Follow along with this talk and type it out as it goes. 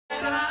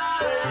that I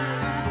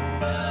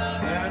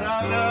love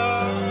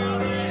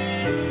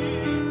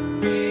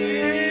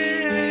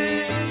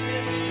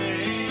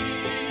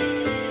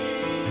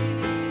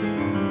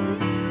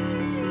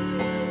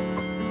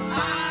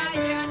I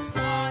just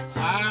want to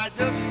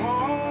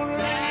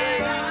say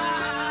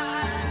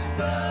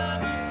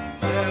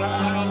that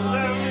I love you.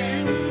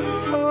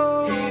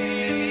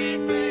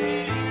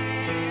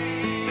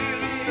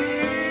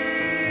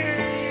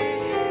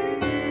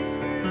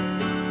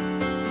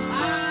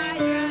 I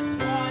just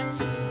want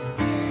to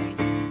say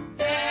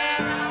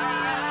that I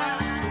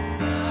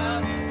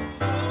love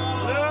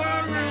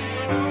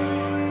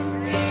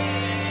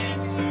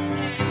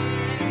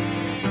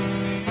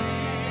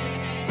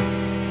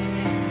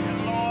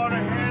And Lord, I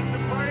had to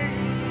pray.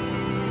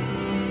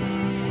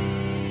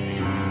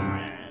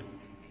 Amen.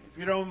 If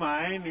you don't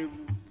mind, you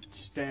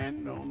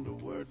stand on the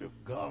word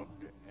of God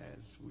as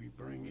we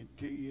bring it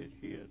to you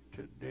here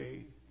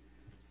today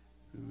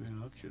through the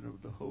unction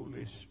of the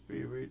Holy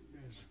Spirit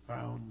as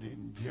found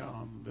in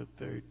John, the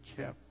 3rd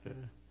chapter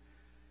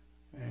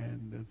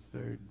and the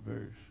 3rd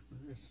verse.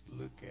 Let's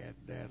look at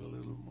that a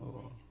little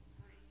more.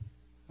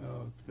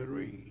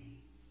 3.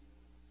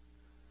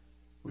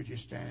 Would you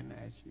stand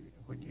as you,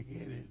 when you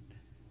get it?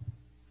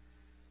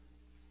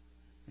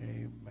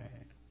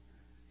 Amen.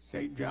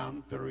 St.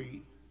 John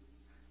 3.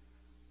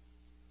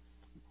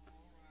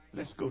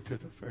 Let's go to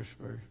the first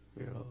verse,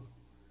 Bill.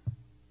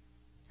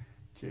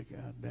 Check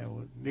out that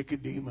one.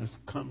 Nicodemus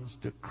comes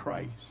to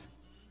Christ.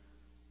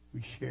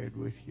 We shared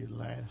with you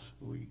last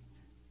week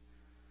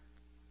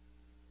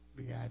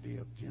the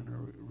idea of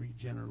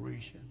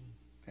regeneration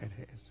that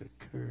has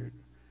occurred.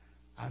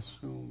 I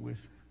assume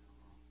with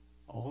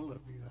all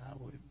of you, I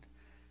would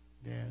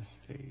dare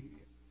say,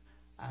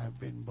 I've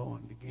been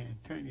born again.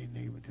 Turn your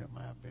neighbor to him.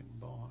 I've been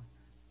born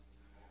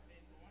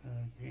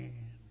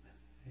again.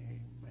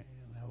 Amen.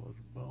 I was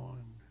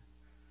born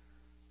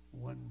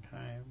one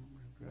time.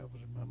 That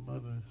was my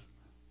mother's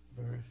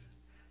birth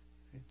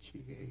that she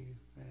gave,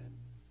 and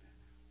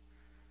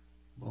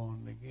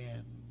born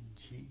again,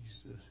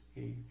 Jesus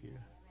gave you.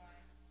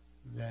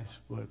 That's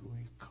what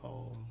we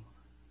call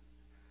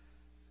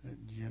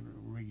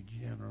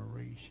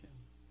regeneration.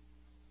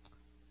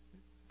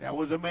 There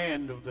was a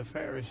man of the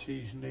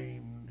Pharisees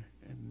named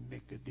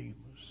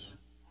Nicodemus,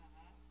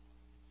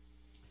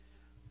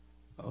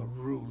 a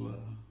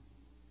ruler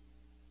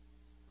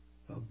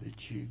of the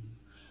Jews.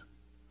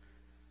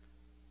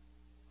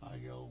 Are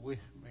y'all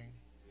with me?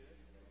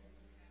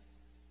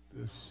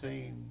 The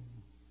same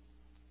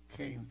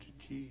came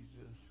to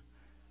Jesus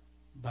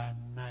by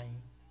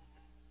night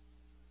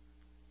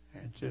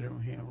and said unto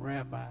him,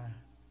 Rabbi,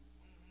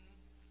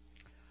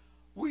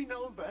 we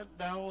know that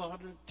thou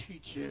art a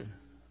teacher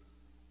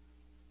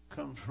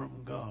come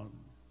from God,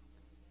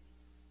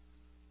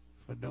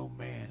 for no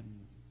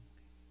man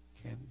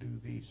can do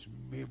these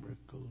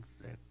miracles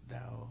that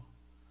thou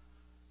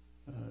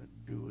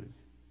doest,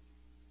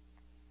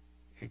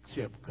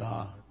 except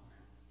God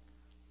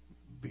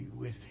be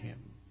with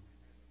him.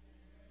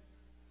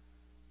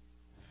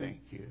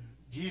 Thank you.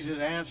 Jesus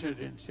answered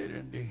and said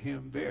unto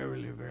him,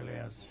 Verily, verily,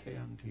 I say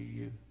unto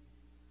you,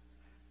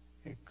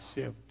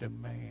 except a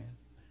man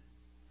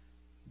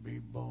be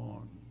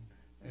born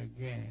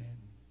again,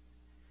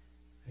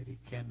 that he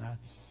cannot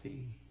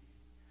see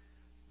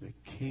the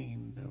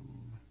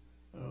kingdom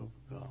of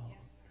God.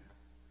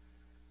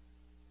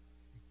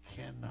 He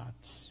cannot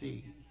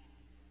see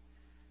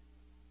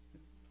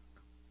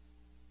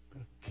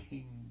the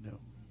kingdom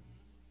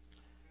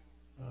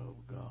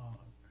of God.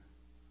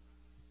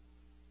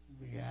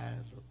 The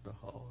eyes of the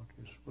heart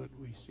is what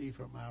we see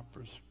from our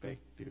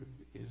perspective,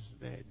 is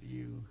that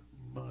you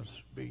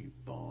must be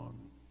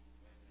born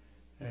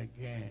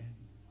again.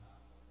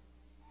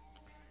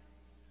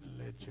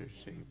 Let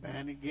church say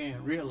amen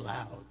again, real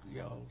loud,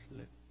 y'all.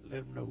 Let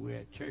them know we're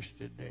at church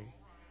today.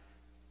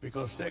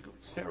 Because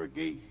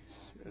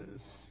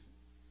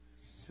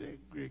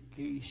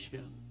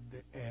segregation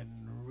and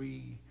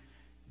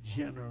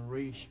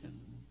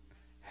regeneration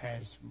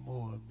has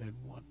more than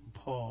one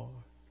part.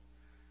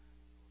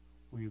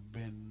 We've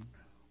been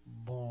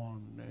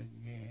born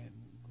again.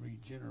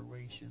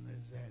 Regeneration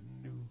is that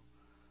new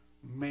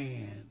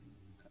man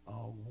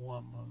or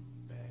woman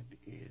that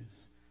is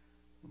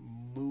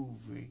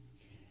moving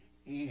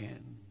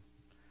in,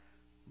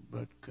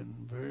 but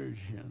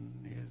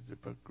conversion is the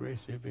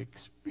progressive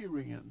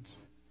experience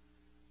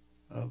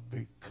of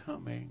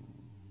becoming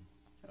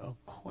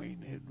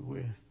acquainted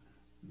with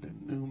the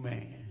new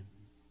man.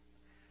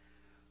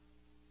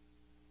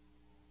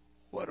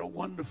 What a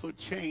wonderful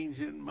change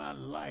in my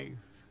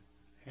life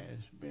has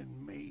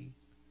been made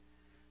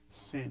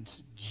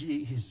since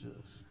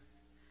Jesus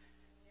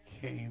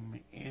came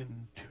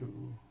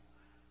into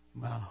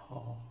my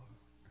heart.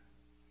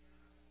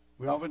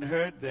 We often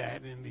heard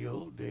that in the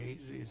old days.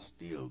 It's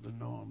still the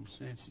norm.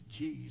 Since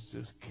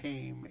Jesus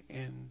came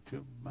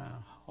into my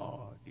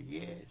heart.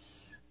 Yes,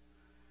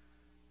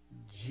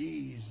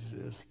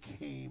 Jesus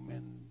came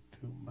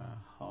into my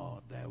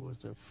heart. There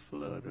was a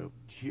flood of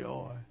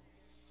joy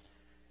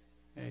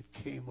that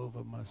came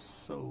over my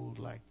soul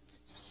like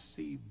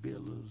sea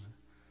billows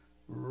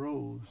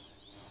rose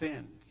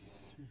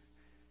since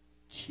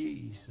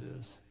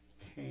Jesus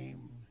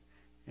came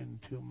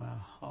into my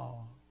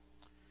heart.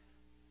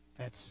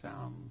 That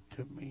sounds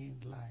to me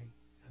like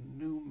a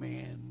new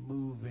man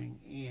moving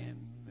in.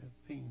 The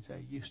things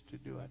I used to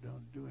do, I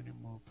don't do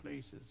anymore.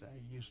 Places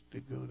I used to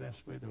go,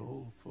 that's where the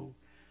old folk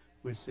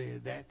would say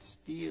that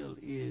still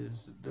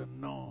is the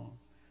norm,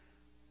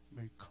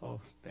 because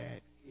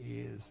that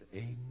is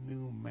a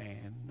new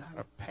man, not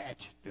a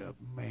patched up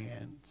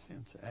man.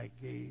 Since I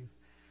gave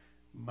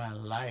my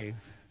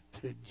life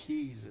to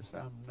Jesus,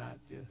 I'm not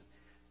just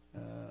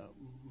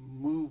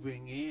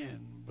moving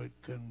in, but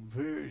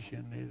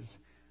conversion is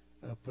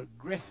a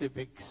progressive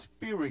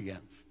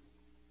experience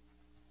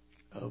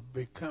of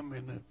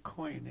becoming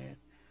acquainted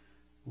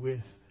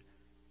with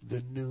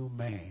the new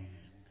man.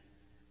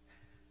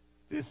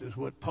 This is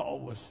what Paul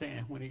was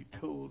saying when he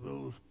told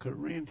those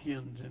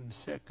Corinthians in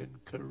 2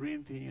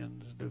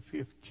 Corinthians, the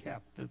 5th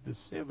chapter, the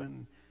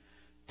 17th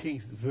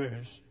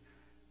verse.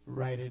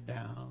 Write it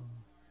down.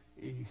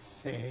 He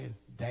says,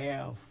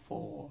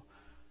 therefore,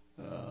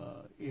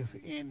 if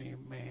any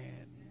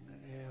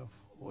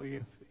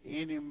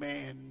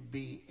man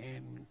be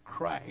in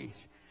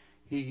Christ,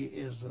 he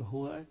is a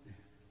what?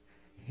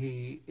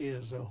 He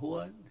is a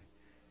what?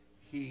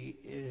 He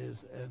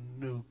is a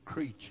new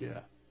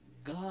creature.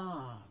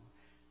 God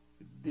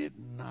did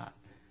not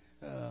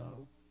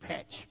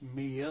patch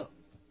me up.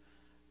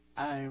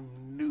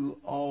 I'm new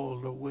all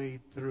the way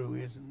through.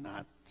 It's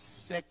not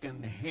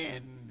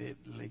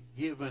second-handedly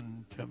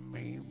given to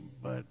me,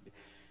 but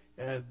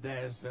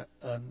there's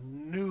a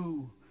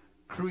new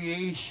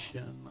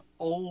creation.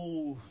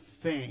 Old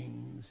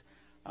things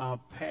are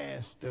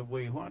passed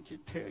away. Why don't you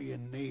tell your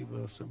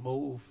neighbor some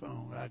old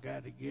things? I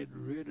got to get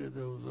rid of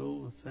those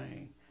old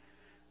things.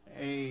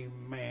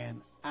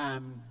 Amen.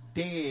 I'm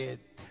dead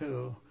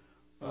to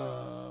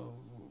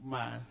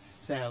my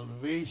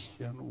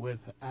salvation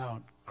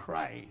without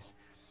Christ.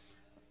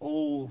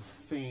 Old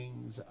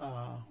things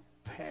are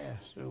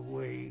passed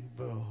away.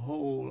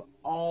 Behold,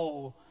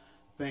 all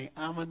things.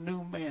 I'm a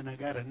new man. I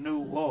got a new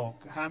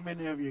walk. How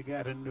many of you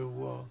got a new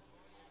walk?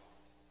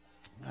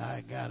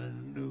 I got a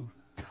new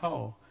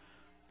talk.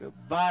 The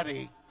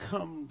body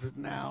comes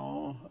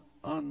now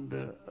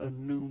under a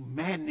new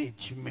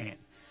management.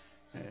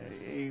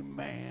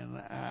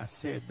 Amen. I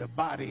said the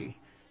body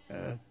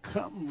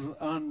comes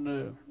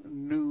under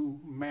new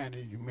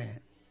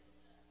management.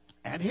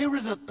 And here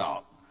is a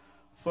thought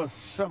for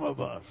some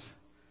of us.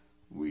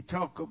 We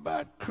talk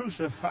about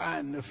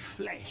crucifying the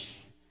flesh,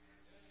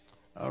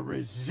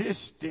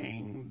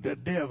 resisting the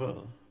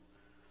devil.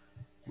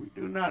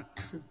 We're not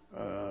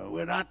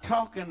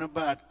talking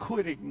about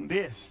quitting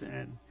this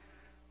and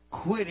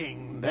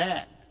quitting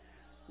that.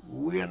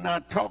 We're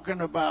not talking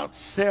about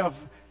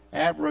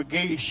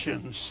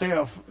self-abrogation,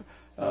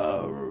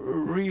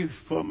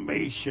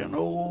 reformation,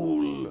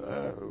 old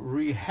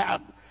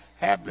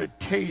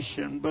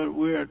rehabilitation, but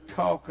we're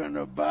talking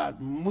about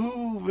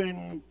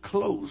moving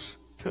close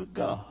to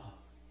God.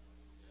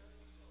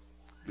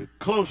 The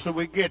closer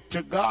we get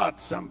to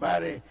God,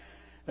 somebody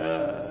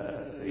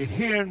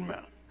hearing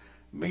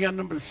me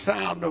under the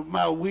sound of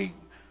my weak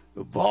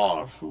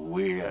voice,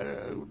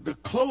 the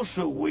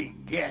closer we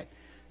get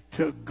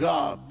to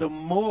God, the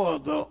more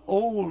the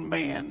old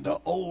man, the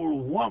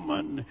old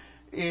woman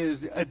is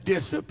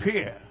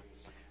disappear.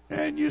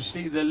 And you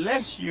see, the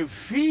less you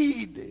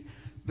feed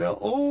the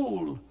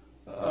old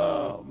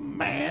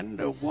man,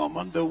 the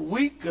woman, the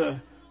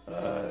weaker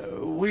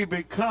we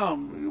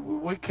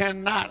become. We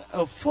cannot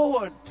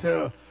afford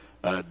to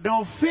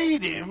don't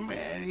feed him,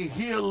 and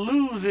he'll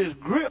lose his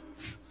grip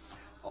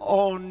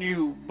on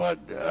you. But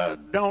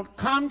don't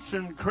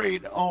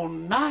concentrate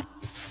on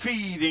not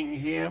feeding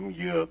him.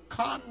 You're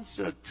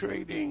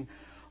concentrating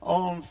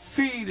on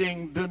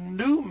feeding the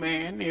new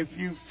man. If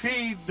you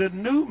feed the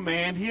new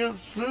man, he'll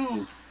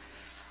soon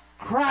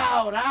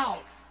crowd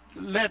out.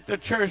 Let the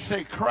church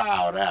say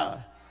crowd out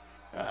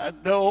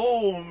the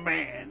old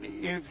man.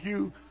 If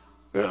you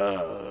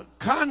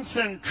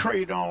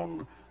concentrate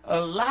on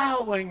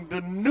allowing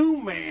the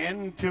new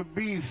man to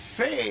be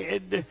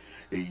fed,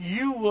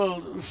 you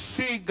will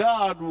see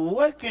God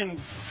working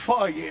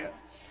for you,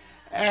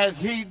 as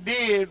he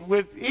did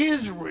with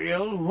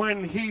Israel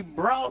when he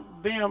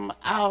brought them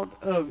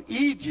out of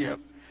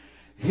Egypt.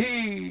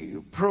 He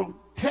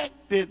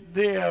protected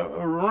their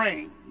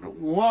rank.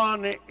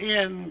 One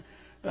in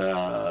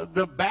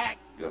the back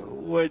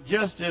was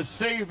just as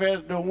safe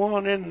as the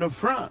one in the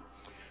front,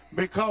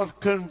 because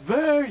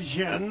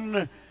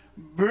conversion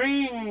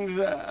brings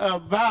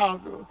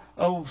about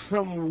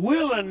some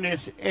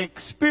wilderness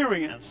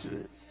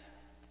experiences.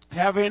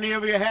 Have any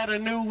of you had a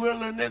new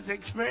wilderness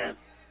experience?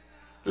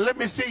 Let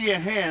me see your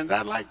hands.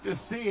 I'd like to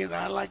see it.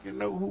 I'd like to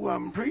know who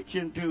I'm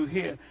preaching to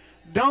here.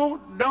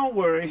 Don't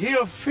worry.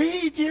 He'll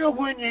feed you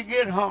when you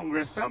get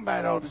hungry.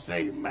 Somebody ought to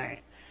say amen.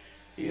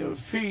 He'll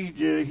feed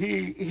you.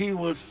 He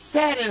will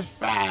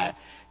satisfy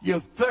your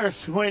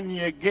thirst when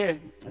you get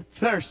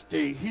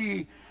thirsty.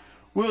 He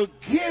will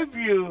give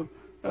you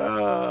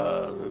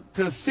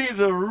to see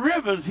the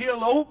rivers.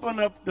 He'll open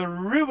up the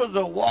rivers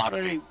of water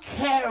and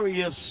carry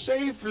you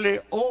safely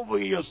over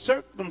your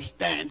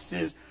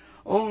circumstances,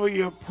 over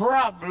your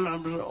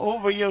problems,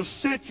 over your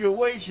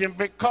situation,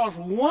 because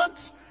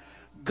once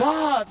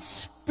God's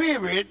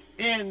Spirit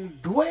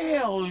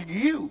indwells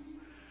you,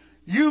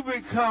 you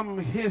become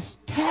his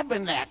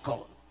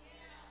tabernacle,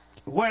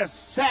 where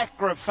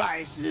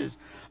sacrifices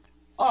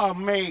are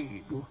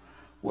made,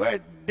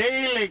 where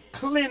daily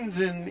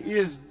cleansing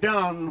is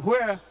done,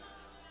 where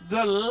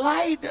the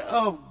light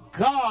of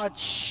God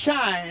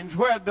shines,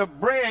 where the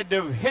bread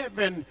of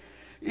heaven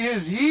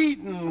is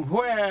eaten,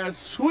 where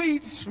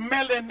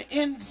sweet-smelling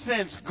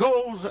incense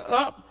goes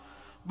up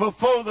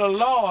before the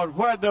Lord,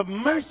 where the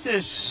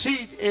mercy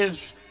seat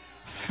is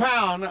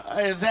found.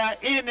 Is there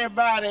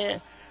anybody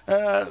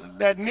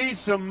that needs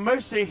some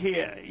mercy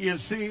here? You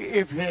see,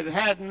 if it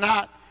had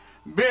not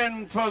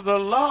been for the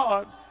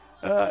Lord,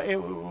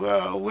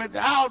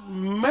 without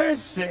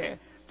mercy,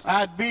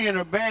 I'd be in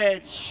a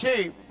bad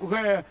shape.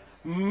 Where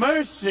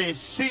mercy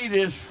seat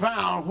is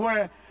found,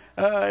 where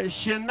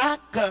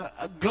Shinaka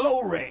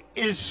glory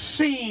is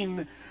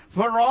seen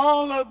for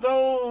all of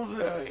those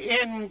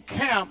in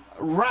camp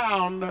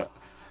round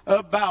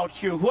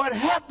about you. What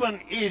happened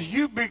is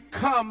you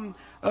become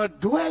a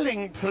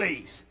dwelling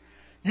place.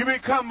 You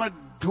become a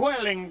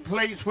dwelling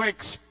place where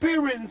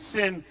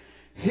experiencing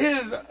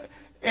his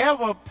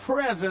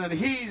ever-present,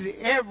 he's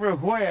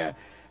everywhere,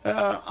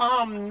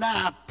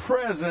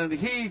 omnipresent.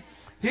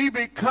 You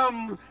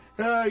become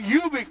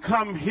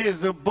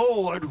his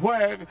abode,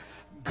 where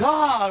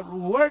God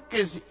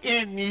worketh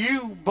in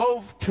you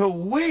both to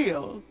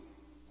will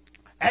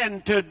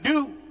and to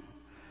do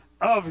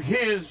of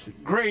his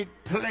great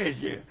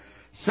pleasure.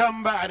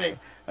 Somebody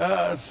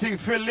see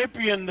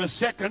Philippians, the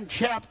 2nd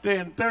chapter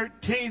and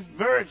 13th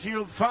verse,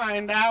 you'll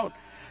find out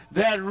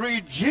that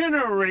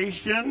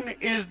regeneration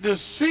is the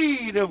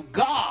seed of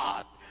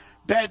God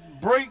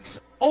that breaks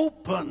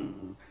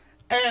open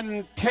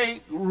and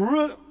take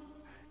root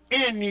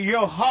in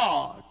your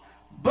heart.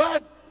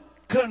 But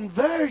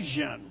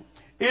conversion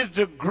is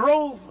the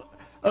growth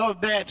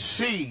of that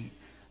seed.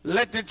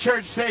 Let the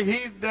church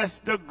say, that's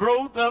the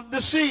growth of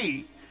the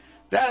seed.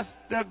 That's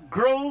the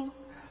growth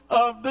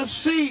of the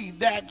seed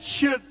that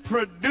should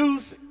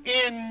produce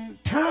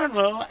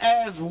internal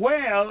as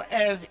well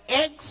as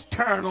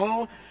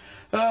external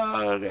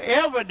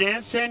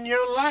evidence in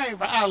your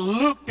life. I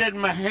looked at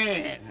my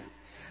hand.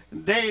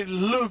 They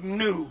look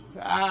new.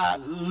 I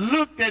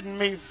looked at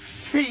my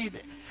feet,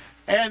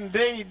 and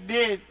they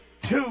did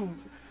too,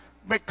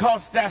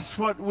 because that's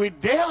what we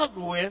dealt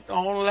with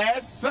on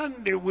last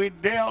Sunday. We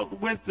dealt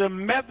with the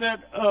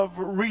method of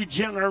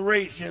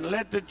regeneration.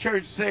 Let the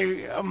church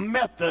say a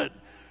method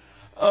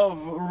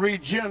of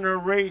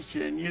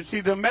regeneration. You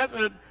see, the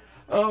method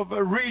of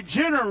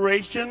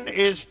regeneration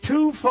is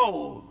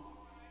twofold.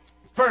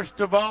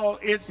 First of all,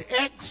 it's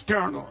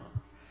external,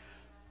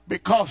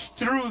 because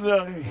through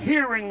the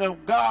hearing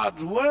of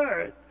God's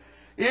word,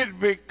 it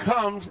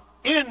becomes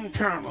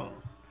internal.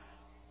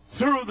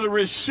 Through the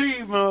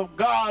receiving of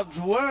God's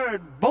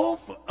word,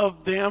 both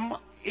of them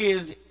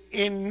is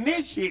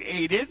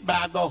initiated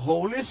by the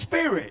Holy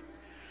Spirit.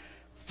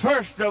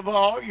 First of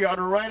all, you ought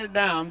to write it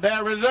down.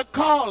 There is a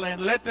calling.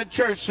 Let the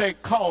church say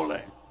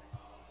calling.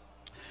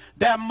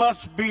 There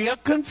must be a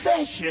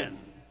confession.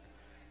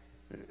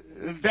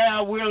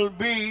 There will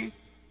be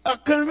a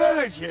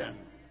conversion.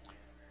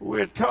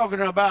 We're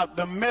talking about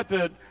the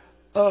method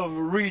of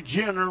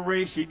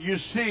regeneration. You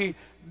see,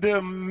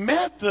 the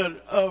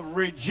method of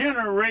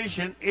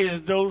regeneration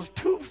is those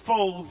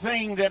twofold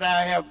things that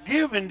I have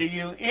given to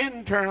you,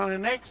 internal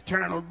and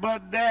external.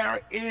 But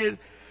there is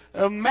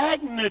a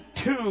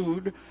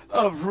magnitude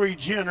of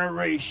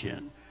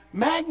regeneration.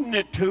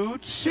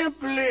 Magnitude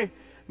simply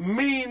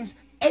means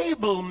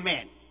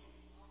ablement.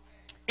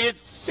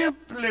 It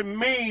simply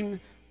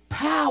means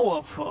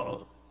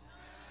powerful.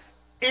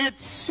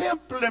 It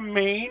simply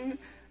means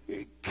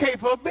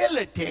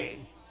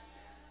capability.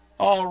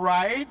 All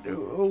right,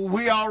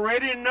 we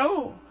already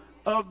know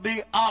of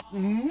the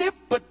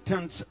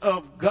omnipotence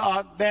of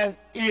God, that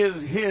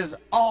is his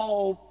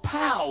all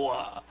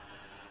power.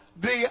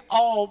 The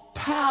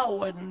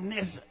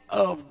all-powerness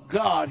of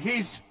God.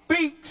 He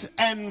speaks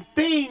and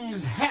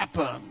things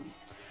happen.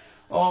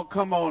 Oh,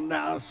 come on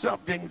now.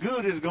 Something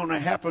good is going to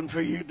happen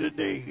for you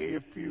today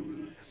if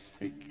you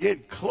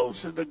get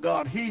closer to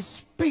God. He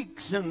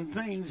speaks and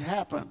things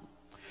happen.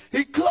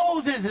 He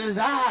closes his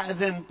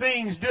eyes and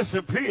things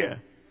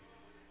disappear.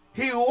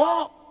 He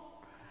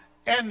walked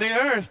and the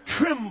earth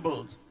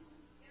trembled.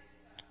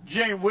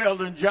 James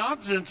Weldon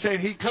Johnson said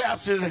he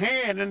claps his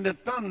hand and the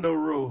thunder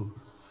rose.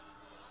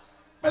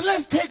 But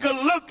let's take a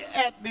look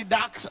at the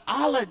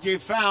doxology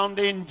found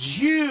in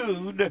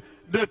Jude,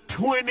 the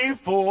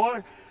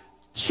 24th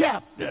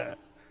chapter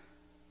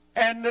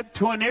and the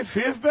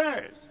 25th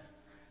verse,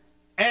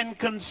 and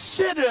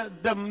consider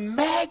the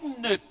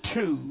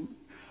magnitude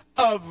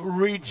of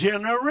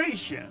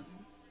regeneration.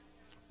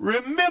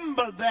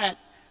 Remember that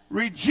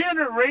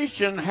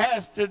regeneration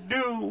has to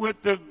do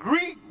with the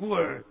Greek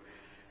word,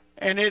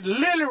 And it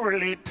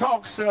literally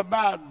talks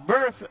about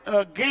birth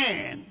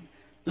again.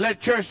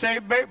 Let church say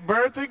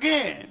birth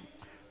again.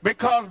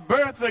 Because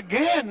birth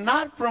again,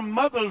 not from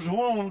mother's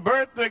womb,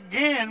 birth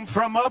again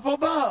from up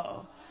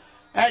above.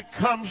 That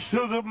comes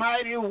through the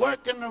mighty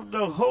working of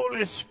the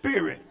Holy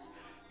Spirit.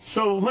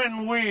 So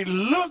when we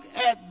look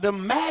at the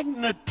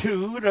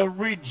magnitude of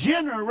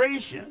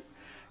regeneration,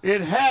 it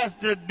has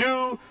to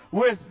do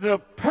with the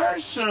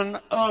person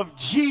of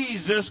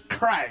Jesus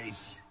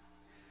Christ.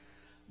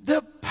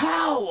 The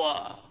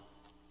power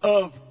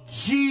of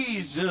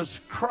Jesus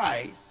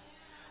Christ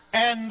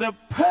and the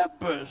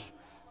purpose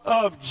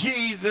of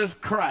Jesus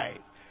Christ.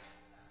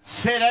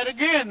 Say that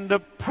again. The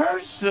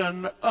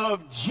person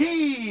of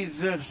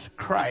Jesus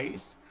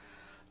Christ,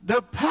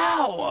 the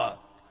power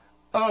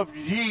of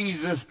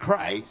Jesus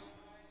Christ,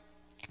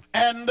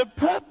 and the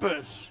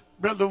purpose,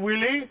 Brother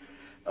Willie,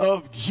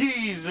 of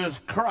Jesus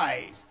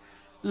Christ.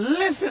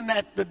 Listen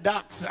at the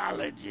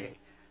doxology.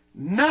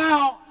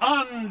 Now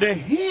unto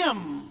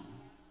him,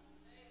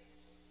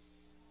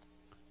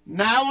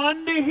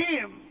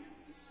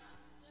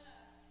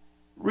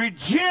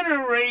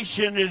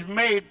 regeneration is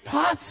made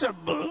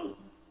possible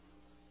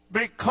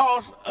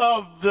because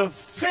of the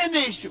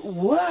finished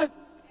work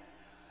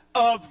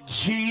of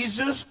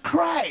Jesus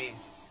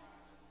Christ.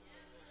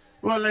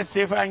 Well, let's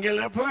see if I can get a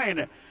little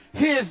plainer.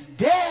 His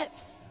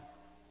death,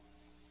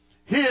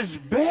 his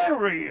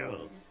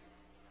burial,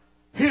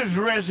 his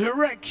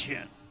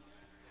resurrection.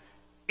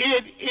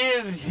 It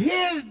is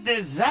his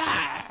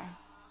desire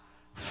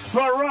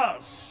for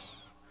us.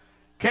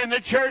 Can the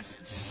church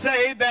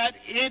say that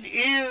it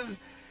is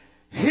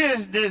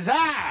his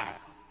desire?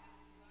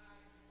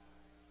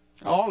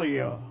 All of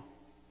y'all,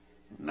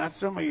 not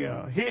some of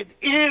y'all. It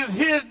is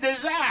his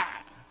desire.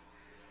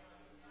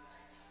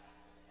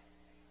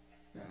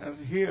 I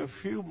hear a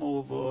few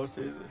more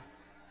voices.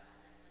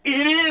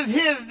 It is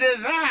his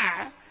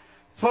desire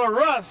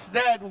for us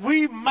that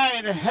we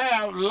might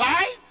have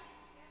life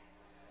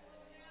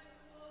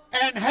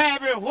and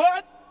have it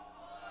what?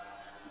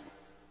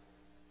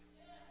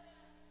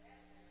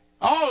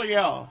 All of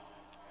y'all.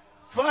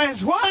 For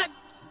his what?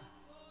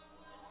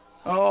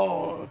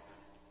 Oh,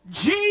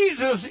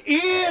 Jesus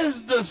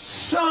is the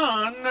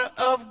Son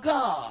of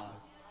God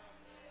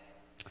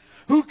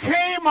who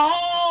came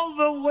all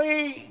the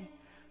way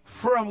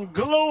from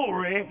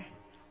glory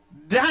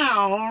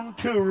down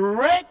to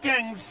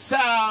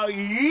reconcile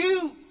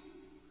you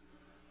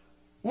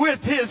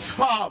with his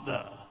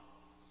Father.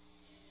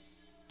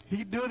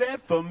 He do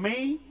that for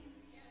me.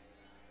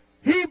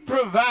 He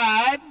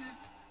provides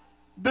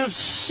the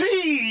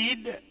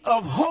seed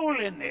of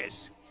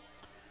holiness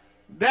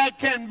that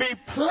can be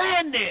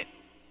planted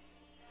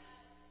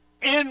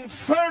in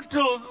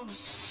fertile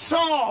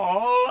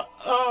soil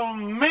of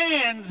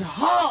man's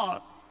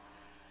heart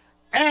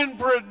and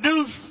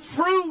produce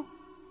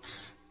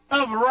fruits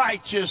of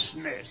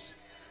righteousness.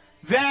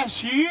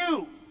 That's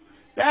you.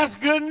 That's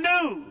good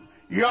news.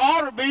 You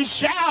ought to be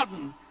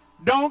shouting.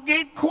 Don't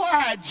get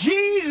quiet.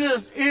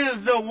 Jesus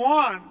is the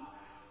one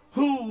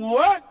who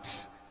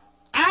works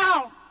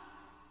out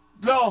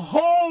the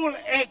whole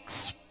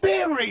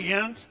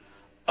experience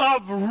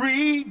of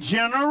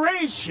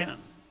regeneration.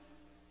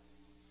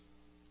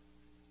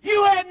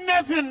 You had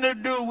nothing to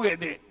do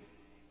with it.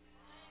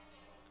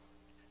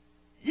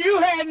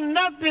 You had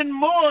nothing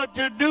more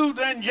to do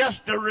than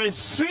just to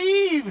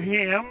receive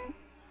him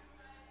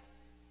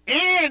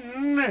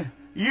in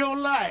your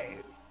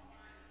life.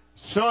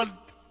 So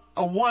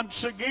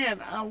once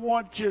again, I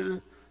want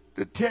you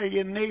to tell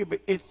your neighbor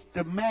it's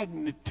the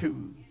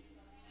magnitude.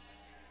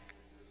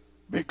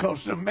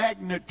 Because the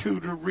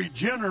magnitude of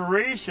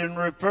regeneration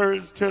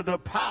refers to the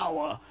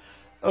power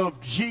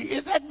of Jesus.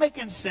 Is that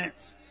making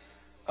sense?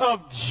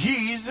 Of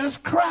Jesus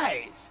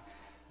Christ.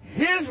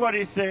 Here's what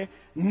he said.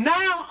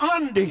 Now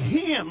unto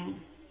him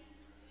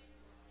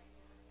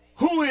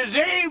who is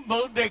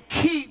able to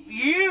keep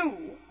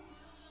you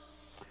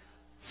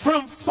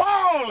from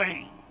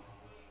falling.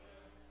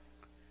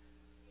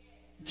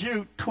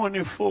 Jude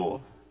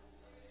 24.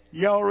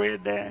 Y'all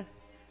read that?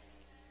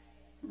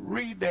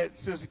 Read that,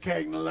 Sister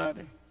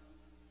Cagnalotti.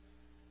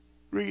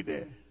 Read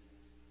that.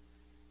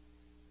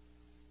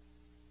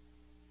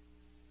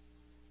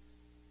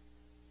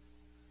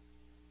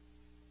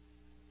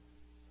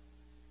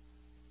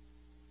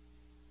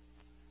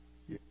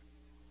 Yeah.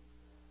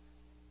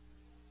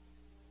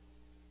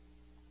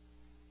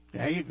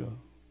 There you go.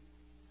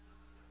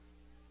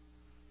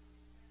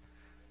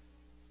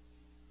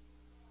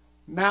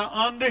 Now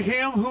unto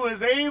him who is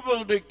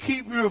able to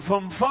keep you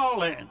from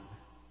falling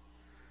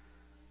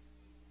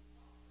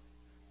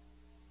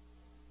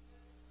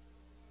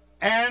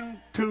and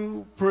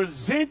to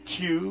present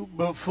you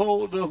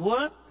before the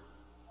what?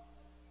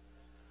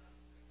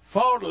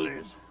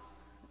 Faultless.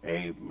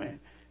 Amen.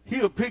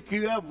 He'll pick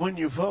you up when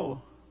you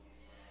fall.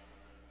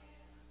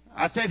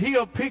 I said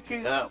he'll pick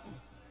you up.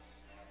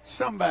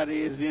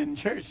 Somebody is in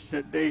church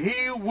today.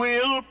 He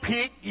will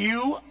pick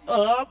you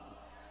up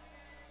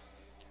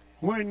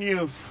when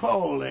you're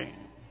falling.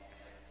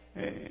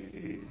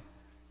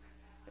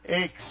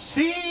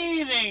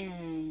 exceeding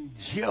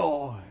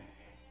joy.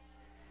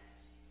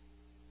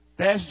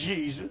 That's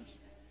Jesus.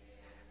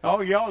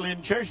 Oh, y'all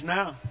in church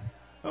now.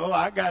 Oh,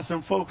 I got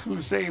some folks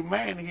who say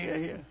amen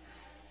here.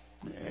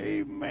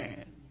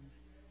 Amen.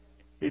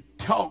 It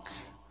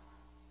talks,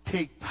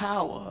 take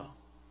power.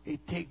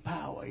 It take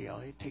power,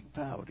 y'all. It take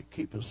power to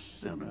keep a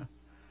sinner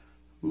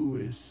who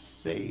is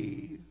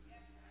saved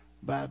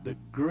by the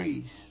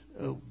grace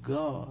of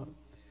God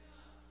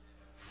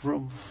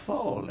from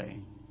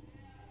falling.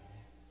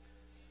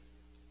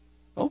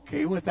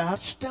 Okay, without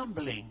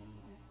stumbling.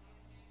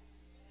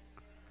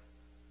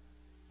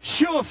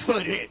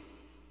 Sure-footed.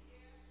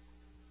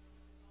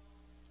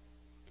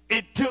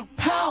 It took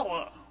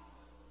power.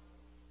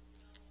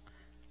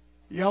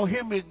 Y'all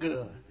hear me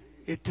good?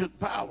 It took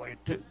power.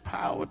 It took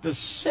power to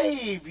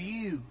save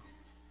you.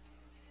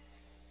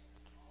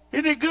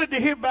 Isn't it good to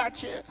hear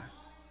about you?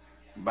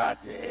 But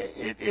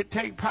it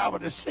takes power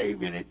to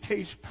save you, and it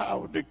takes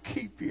power to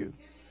keep you.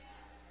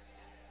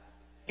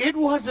 It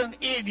wasn't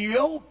in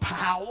your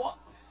power.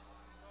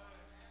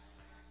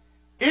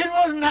 It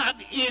was not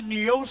in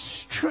your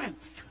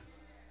strength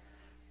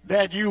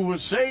that you were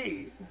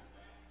saved.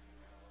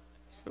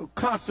 So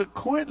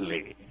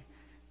consequently,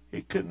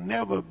 it could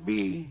never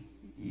be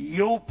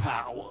your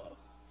power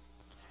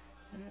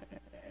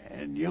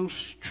and your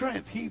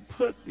strength. He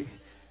put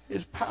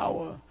his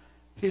power,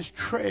 his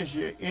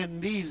treasure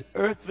in these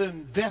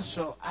earthen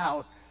vessels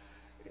out.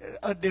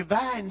 A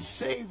divine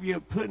Savior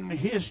putting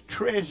his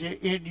treasure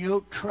in your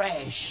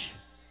trash.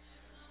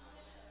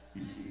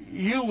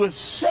 You were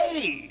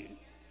saved.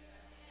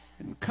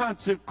 And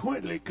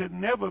consequently, could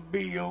never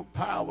be your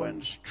power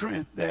and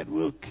strength that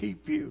will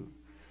keep you.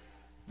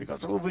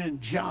 Because over in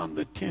John,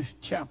 the 10th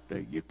chapter,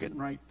 you can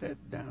write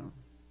that down.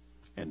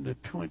 In the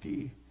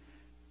 28th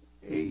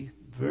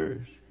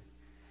verse,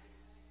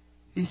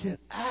 he said,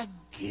 I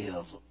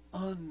give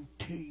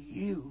unto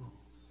you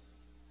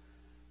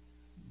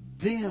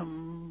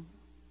them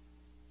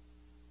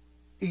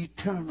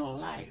eternal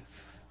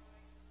life,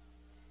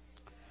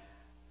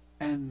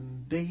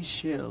 and they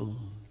shall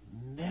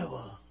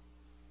never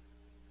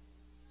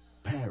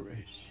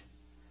perish.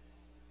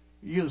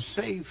 You're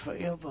saved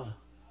forever.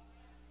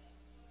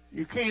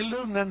 You can't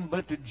lose nothing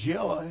but the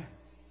joy.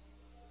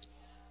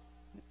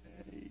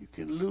 You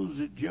can lose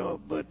the joy,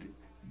 but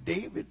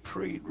David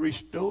prayed,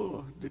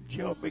 restore the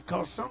joy,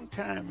 because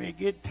sometimes it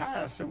get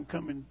tiresome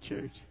coming to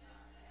church.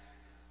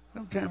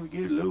 Sometimes we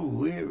get a little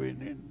weary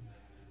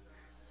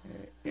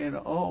and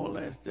all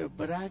that stuff.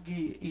 But I give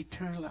you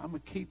eternal, I'm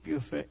going to keep you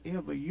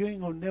forever. You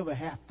ain't going to never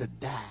have to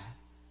die.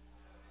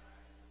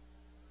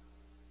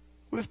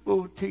 Whisper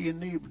over to your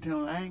neighbor,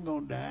 tell him, I ain't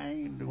going to die. I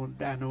ain't going to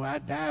die. No, I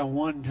died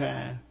one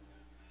time.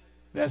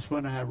 That's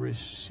when I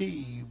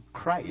received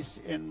Christ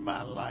in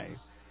my life.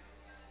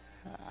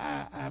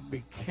 I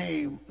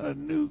became a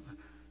new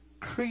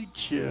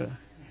creature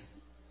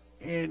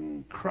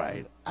in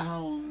Christ.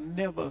 I'll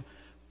never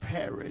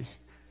perish.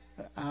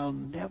 I'll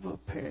never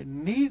perish.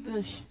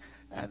 Neither,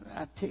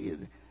 I tell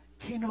you,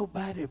 can't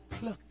nobody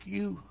pluck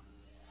you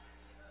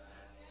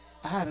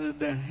out of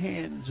the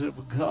hands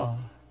of God.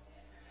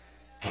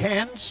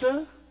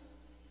 Cancer,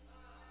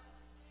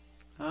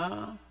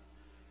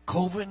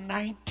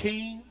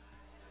 COVID-19,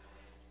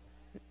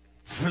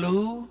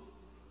 flu,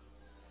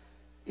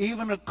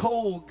 even a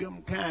cold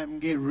sometimes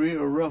get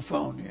real rough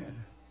on you.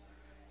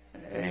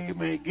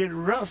 Amen. Get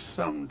rough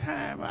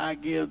sometime. I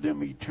give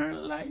them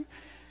eternal life.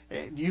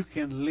 And you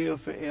can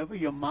live forever.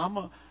 Your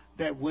mama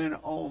that went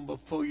on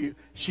before you,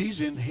 she's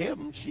in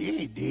heaven. She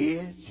ain't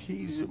dead.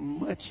 She's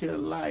much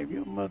alive.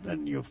 Your mother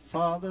and your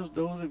fathers,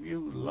 those of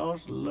you who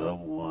lost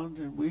loved ones,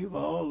 and we've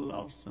all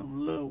lost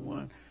some loved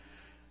ones.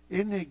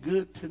 Isn't it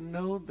good to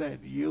know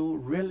that your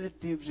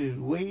relatives is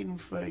waiting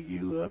for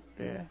you up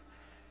there?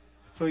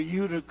 For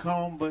you to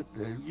come, but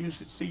you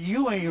see,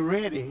 you ain't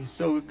ready,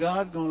 so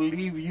God's gonna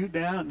leave you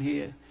down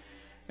here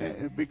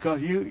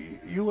because you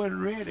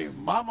wasn't ready.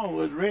 Mama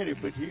was ready,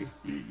 but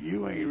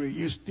you ain't ready.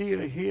 You still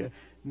here.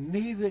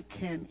 Neither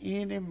can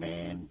any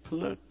man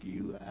pluck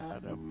you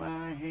out of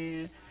my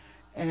hand,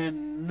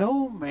 and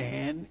no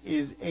man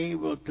is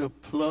able to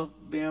pluck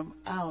them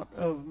out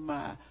of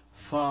my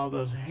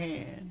Father's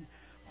hand.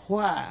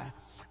 Why?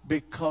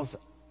 Because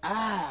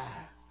I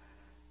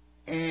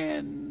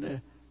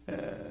and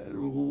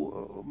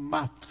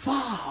my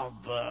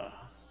Father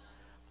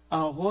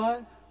are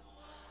what?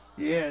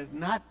 Yeah,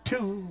 not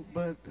two,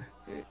 but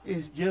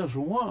it's just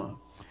one.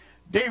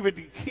 David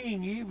the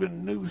king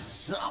even knew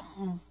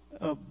something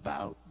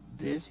about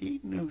this. He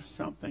knew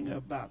something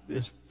about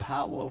this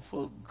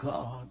powerful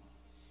God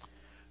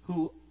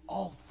who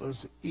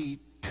offers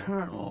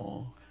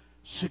eternal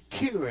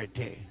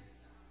security.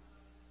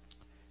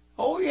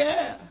 Oh,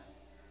 yeah.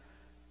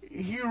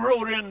 He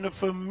wrote in the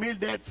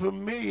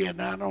familiar,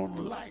 and I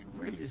don't like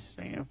really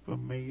saying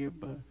familiar,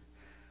 but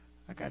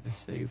I got to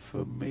say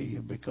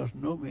familiar because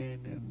no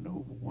man and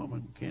no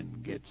woman can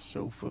get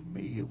so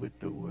familiar with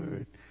the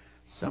word.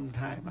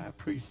 Sometimes I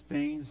preach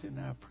things and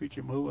I preach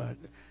them over.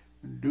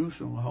 do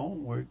some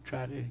homework,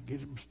 try to get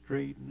them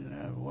straightened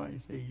out. Why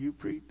say you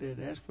preach that?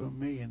 That's for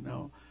me, and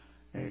no,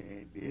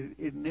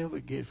 it never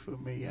gets for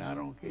me. I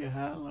don't care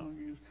how long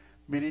you.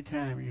 Many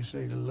times you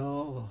say, "The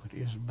Lord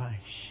is my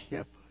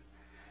shepherd."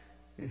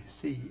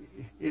 See,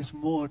 it's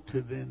more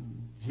to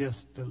than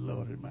just the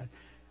Lord is my.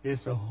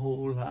 It's a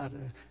whole lot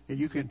of. And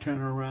you can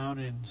turn around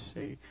and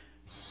say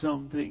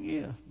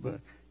something else,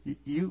 but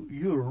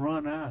you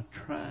run out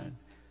trying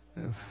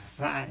to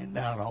find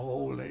out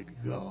all that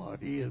God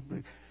is.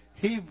 But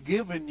He's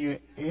given you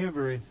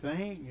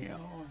everything,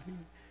 y'all.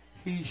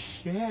 He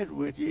shared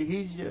with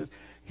you.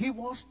 He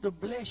wants to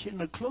bless you.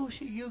 And the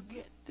closer you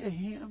get to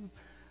Him,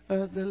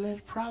 the less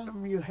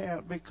problem you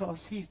have,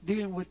 because He's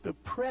dealing with the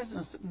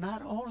presence,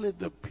 not only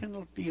the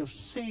penalty of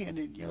sin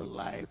in your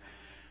life,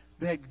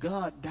 that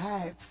God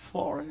died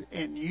for it,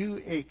 and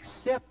you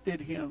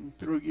accepted Him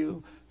through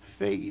your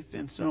faith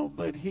and so on,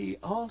 but He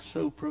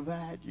also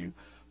provides you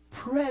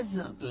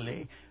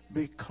presently,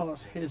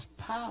 because His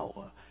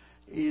power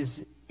is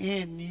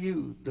in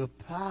you, the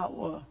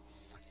power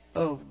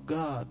of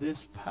God.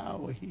 This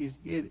power He's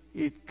getting,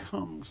 it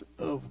comes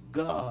of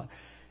God.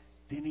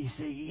 Then He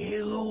said, yea,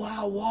 though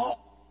I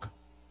walk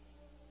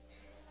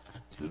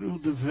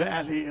through the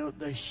valley of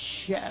the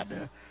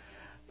shadow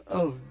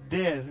of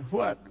death,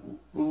 what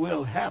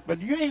will happen?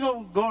 You ain't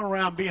going to go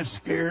around being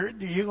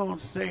scared. You're going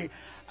to say,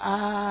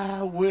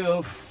 I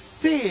will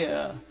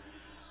fear.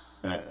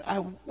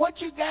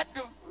 What you got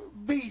to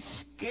be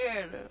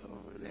scared of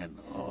and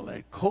all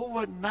that?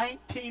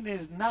 COVID-19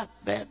 is not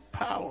that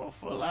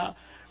powerful.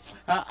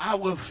 I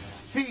will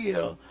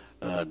fear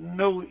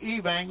no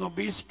evil. I ain't going to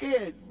be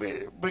scared,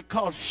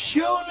 because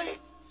surely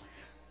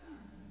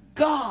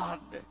God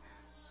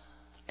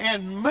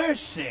and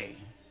mercy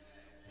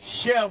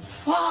shall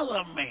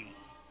follow me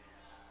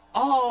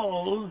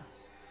all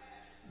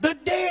the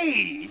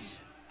days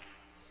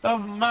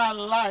of my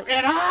life,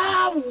 and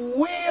I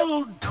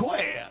will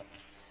dwell.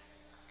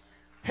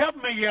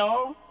 Help me,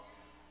 y'all,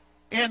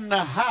 in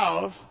the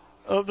house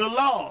of the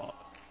Lord.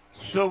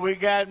 So we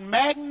got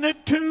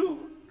magnitude.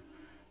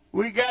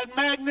 We got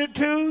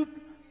magnitude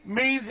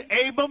means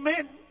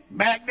ablement.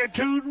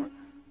 Magnitude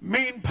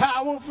means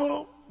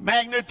powerful.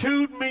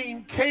 Magnitude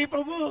means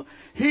capable.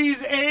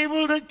 He's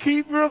able to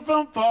keep you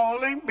from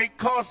falling,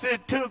 because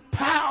it took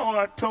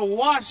power to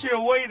wash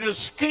away the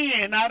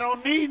skin. I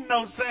don't need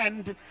no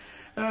sanitizer.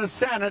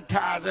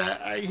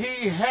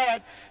 He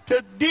had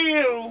to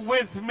deal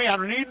with me. I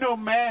don't need no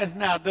mask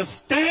now. The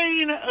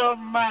stain of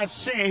my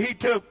sin. He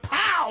took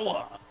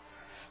power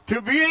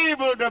to be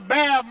able to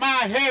bear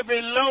my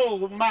heavy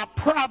load, my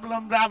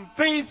problems I'm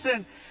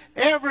facing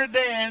every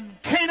day.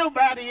 And can't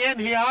nobody in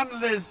here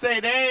honestly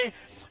say they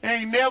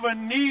ain't never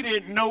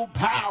needed no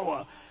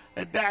power.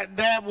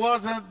 That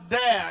wasn't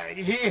there.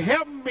 He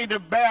helped me to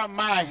bear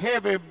my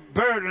heavy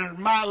burden,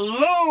 my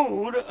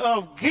load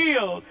of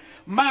guilt,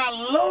 my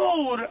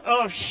load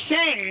of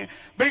shame,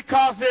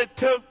 because it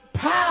took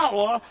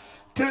power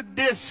to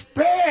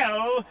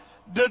dispel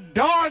the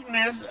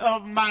darkness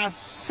of my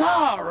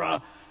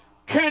sorrow.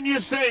 Can you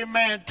say,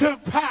 man,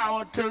 took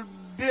power to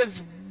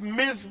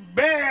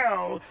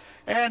misspell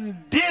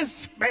and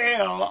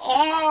dispel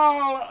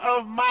all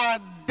of my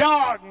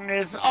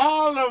darkness,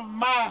 all of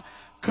my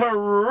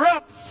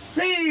corrupt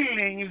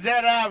feelings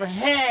that I've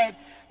had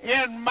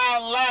in my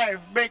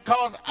life,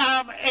 because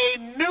I'm a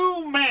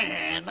new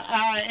man.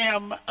 I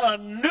am a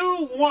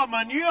new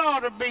woman. You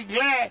ought to be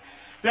glad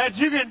that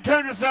you can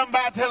turn to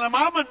somebody and tell them,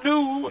 I'm a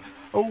new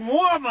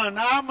woman.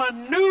 I'm a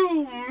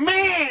new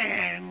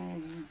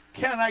man.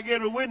 Can I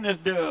get a witness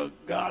there?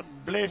 God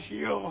bless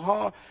your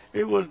heart.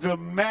 It was the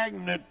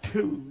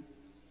magnitude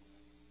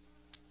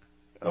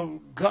of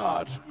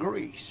God's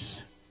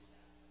grace.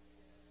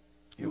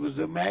 It was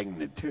the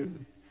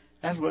magnitude.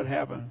 That's what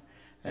happened.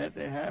 That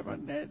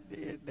happened. That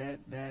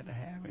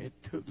happened. It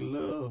took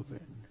love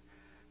and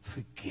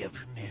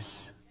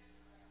forgiveness.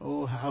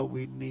 Oh, how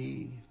we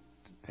need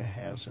to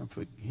have some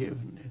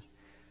forgiveness.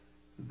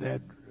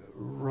 That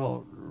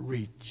wrought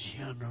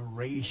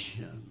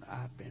regeneration.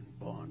 I've been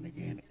born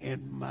again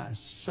in my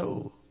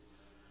soul.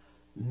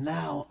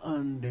 Now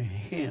unto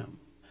Him,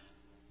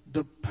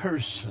 the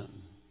person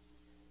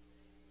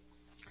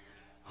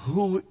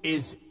who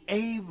is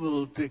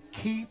able to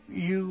keep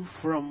you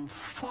from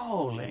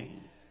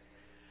falling.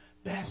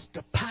 That's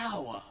the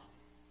power.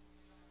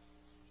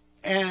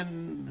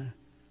 And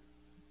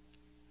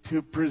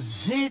to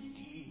present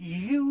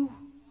you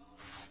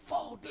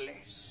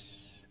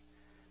faultless.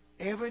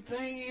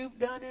 Everything you've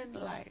done in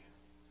life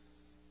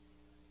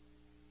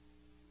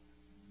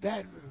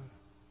that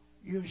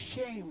you're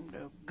ashamed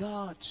of,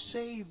 God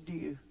saved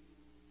you.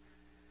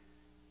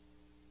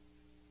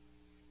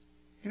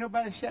 Ain't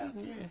nobody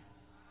shouting yeah.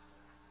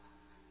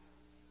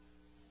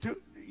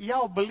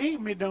 Y'all believe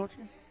me, don't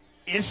you?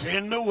 It's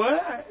in the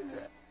Word.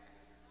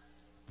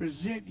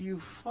 Present you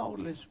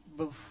faultless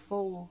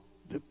before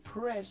the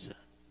present.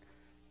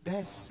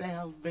 That's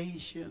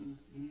salvation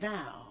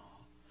now.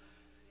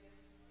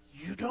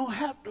 You don't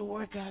have to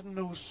work out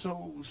no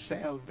soul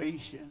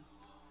salvation,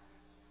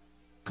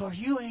 because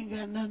you ain't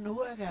got nothing to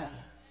work out.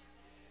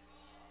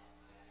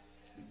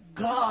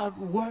 God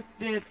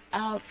worked it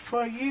out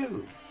for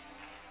you.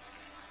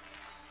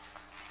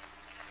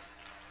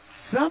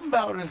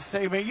 Somebody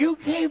say, man, you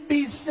can't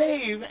be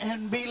saved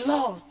and be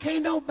lost.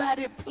 Can't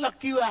nobody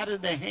pluck you out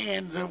of the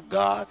hands of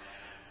God.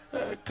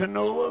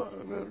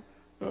 Canoa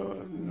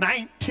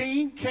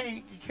 19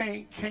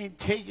 can't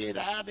take it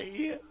out of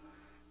you.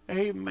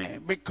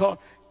 Amen. Because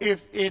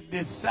if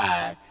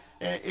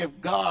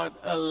God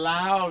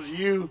allows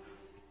you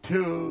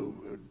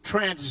to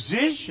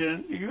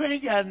transition, you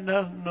ain't got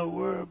nothing to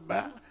worry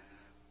about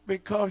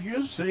because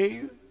you're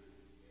saved.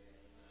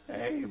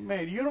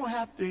 Amen. You don't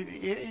have to,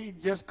 it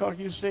ain't just because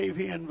you saved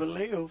here in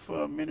Vallejo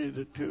for a minute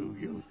or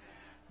two.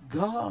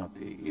 God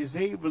is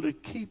able to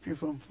keep you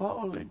from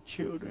falling,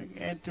 children,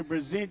 and to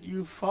present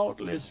you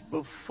faultless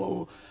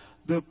before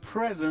the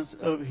presence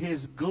of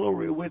his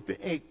glory with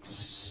the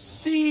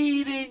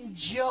exceeding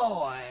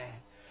joy.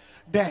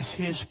 That's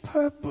his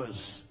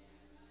purpose.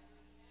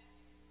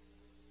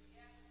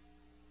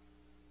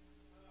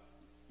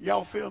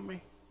 Y'all feel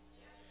me?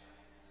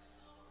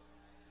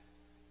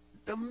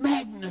 The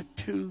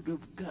magnitude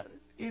of God,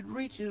 it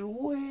reaches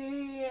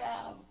way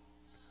out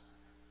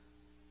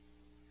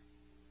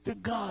to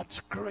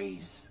God's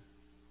grace,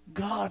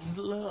 God's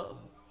love.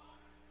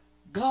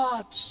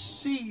 God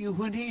see you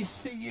when he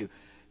see you.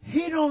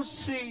 He don't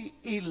see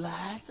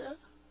Elijah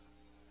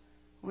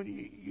when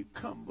you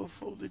come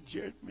before the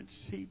judgment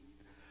seat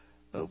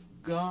of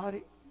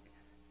God.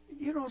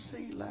 You don't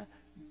see Elijah.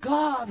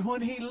 God,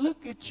 when he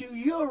look at you,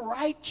 you're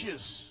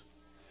righteous.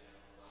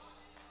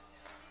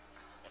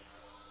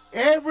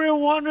 Every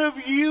one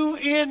of you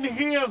in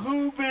here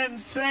who've been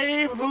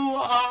saved, who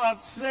are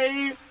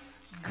saved,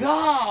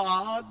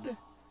 God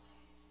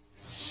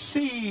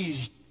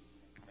sees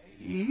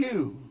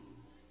you.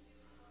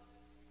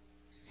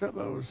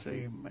 Somebody will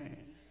say amen.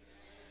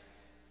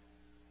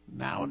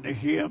 Now to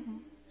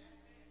him,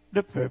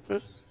 the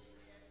purpose,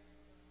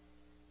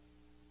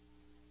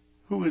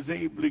 who is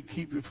able to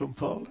keep you from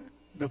falling,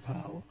 the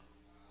power,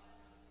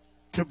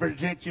 to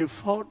present you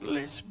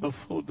faultless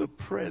before the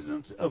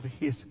presence of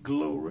his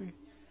glory.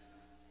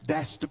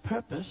 That's the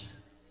purpose.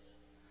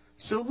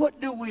 So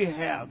what do we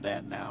have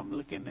there now? I'm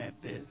looking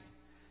at this.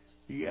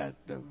 You got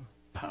the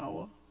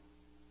power,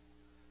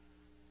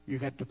 you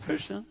got the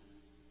person,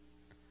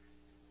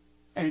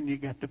 and you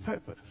got the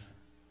purpose.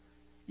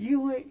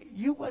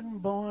 You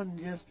wasn't born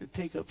just to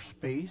take up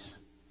space.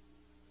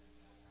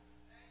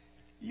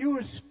 You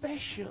were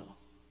special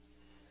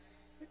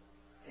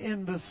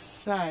in the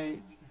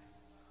sight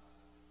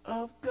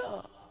of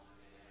God.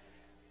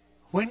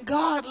 When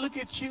God look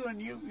at you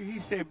and he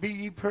said, be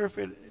ye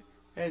perfect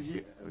as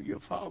your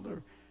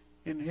Father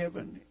in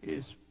heaven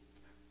is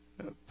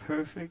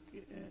perfect.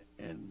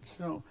 And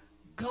so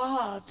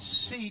God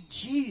see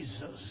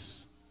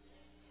Jesus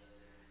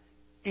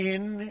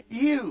in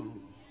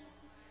you.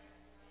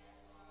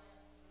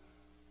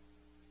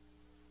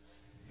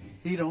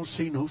 He don't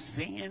see no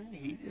sin.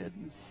 He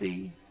doesn't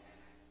see.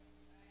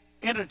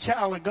 In a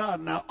child of God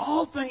now,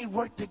 all things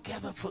work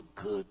together for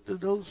good to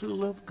those who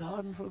love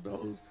God and for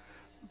those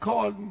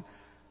called.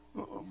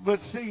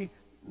 But see,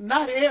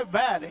 not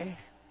everybody,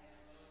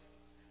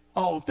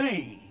 all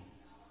things.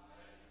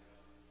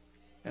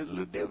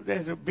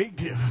 That's a big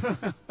deal.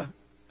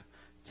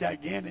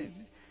 Gigantic.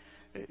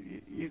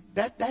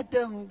 That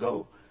doesn't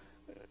go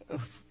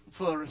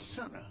for a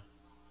sinner.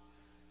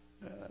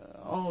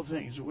 All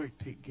things work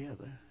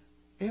together.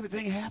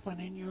 Everything happen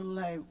in your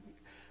life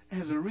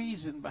has a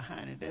reason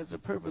behind it. There's a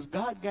purpose.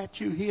 God got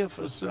you here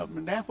for something.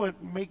 And that's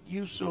what makes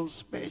you so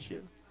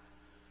special.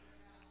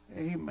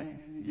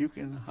 Amen. You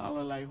can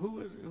holler like,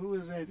 who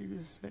is that? You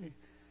say,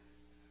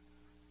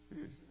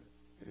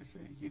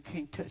 you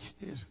can't touch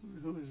this.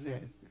 Who is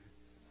that?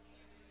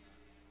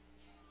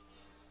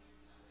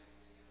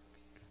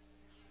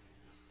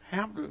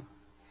 Hammer.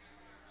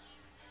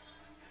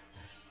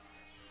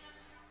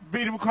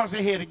 Beat him across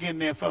the head again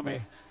there for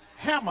me.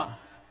 Hammer.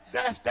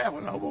 That's that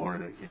one I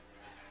wanted.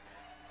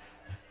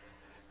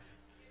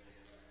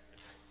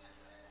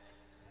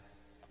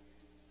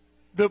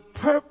 The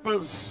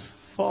purpose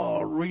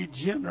for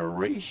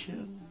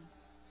regeneration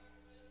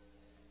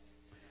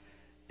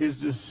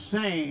is the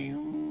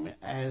same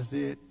as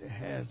it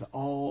has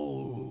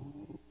always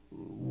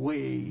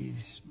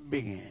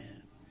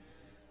been.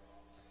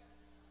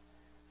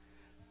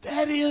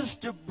 That is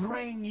to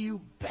bring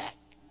you back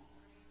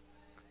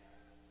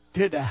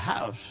to the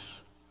house,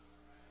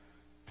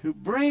 to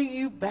bring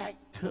you back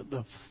to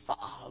the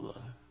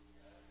Father.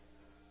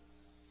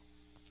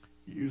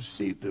 You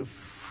see, the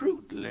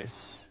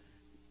fruitless,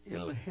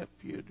 it'll help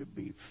you to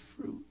be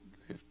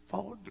fruitless,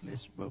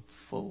 faultless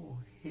before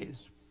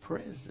his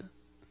presence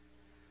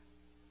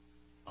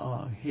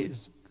or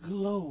his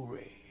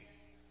glory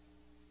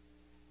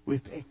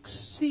with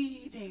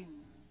exceeding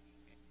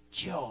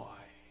joy.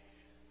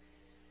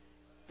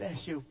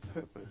 That's your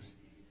purpose.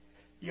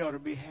 You ought to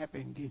be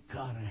happy and give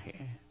God a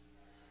hand.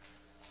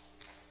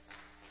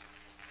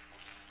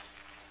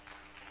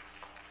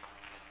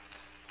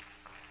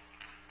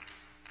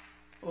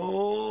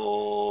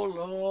 Oh,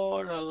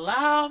 Lord,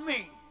 allow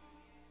me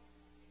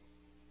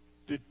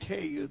to tell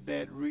tell you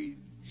that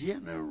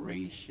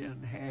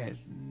regeneration has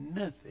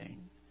nothing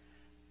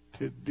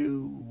to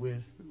do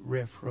with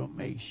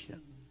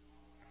reformation,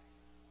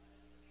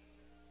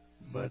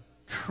 but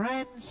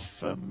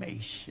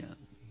transformation,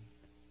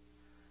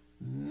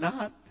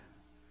 not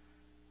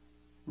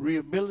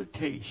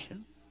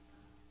rehabilitation,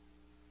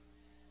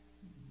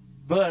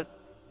 but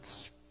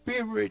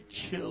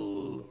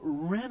spiritual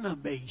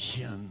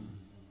renovation.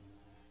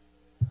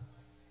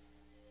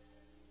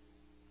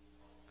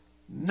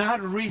 Not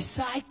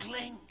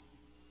recycling.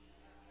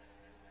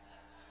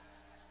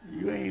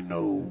 You ain't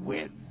no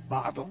wet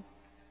bottle.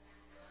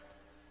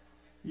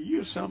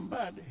 You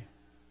somebody.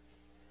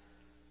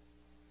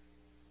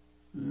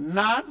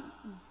 Not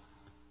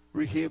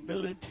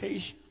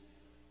rehabilitation,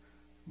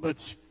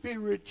 but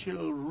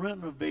spiritual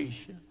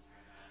renovation.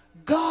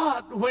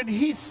 God, when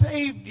he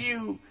saved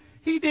you,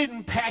 he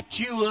didn't patch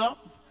you up.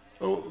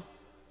 Oh,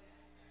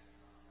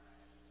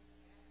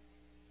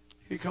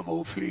 here come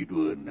old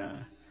Fleetwood now,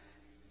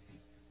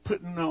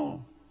 putting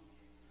on.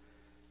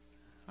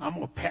 I'm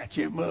going to patch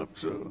him up,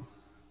 so.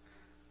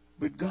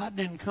 But God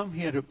didn't come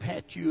here to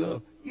patch you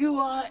up. You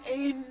are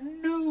a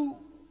new,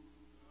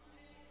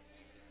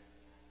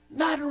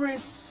 not a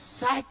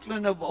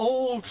recycling of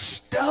old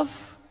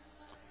stuff,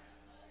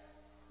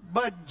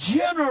 but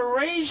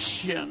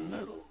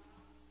generation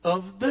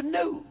of the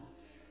new.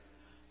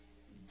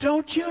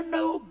 Don't you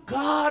know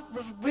God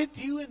was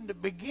with you in the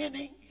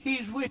beginning?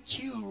 He's with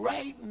you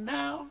right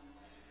now.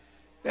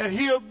 That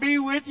he'll be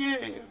with you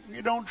if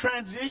you don't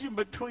transition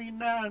between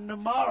now and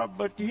tomorrow.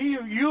 But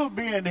you'll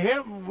be in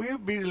heaven. We'll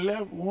be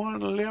left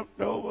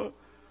over.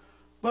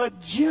 But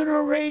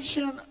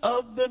generation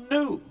of the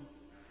new.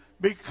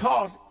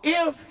 Because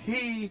if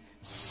he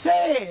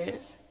says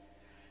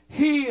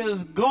he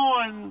is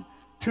going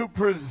to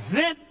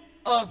present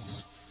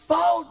us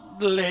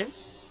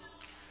faultless,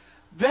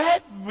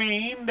 that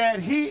means that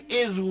he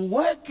is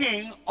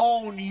working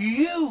on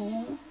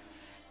you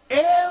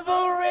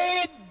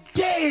every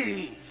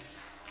day.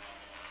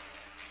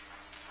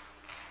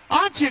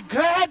 Aren't you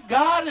glad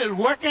God is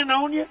working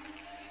on you?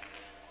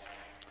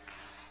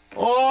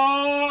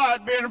 Oh,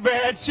 I'd be in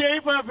bad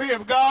shape up here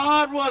if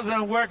God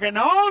wasn't working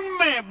on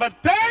me. But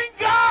thank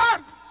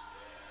God,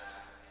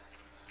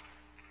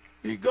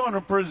 he's going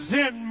to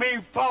present me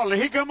faultless.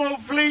 Here come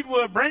old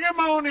Fleetwood. Bring him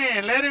on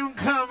in. Let him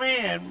come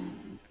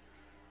in.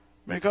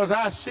 Because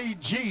I see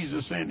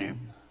Jesus in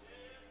him.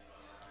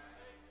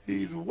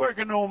 He's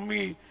working on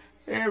me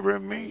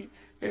every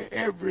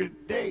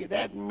day.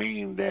 That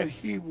means that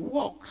he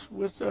walks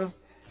with us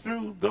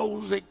through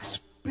those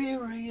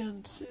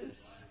experiences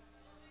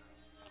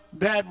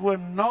that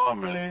would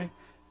normally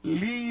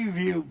leave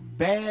you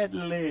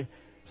badly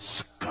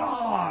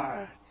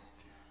scarred.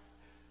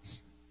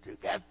 You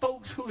got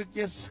folks who are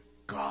just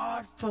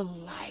scarred for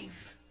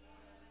life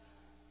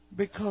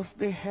because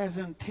they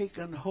hasn't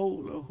taken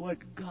hold of what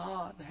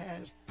God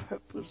has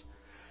purposed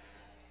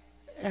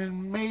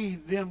and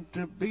made them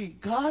to be.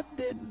 God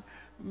didn't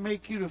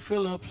make you to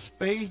fill up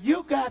space.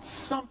 You got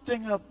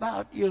something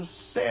about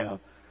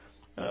yourself.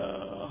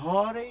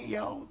 Hardy,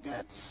 y'all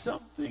got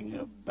something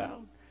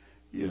about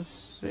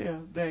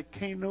yourself that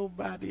can't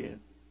nobody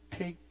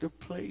take the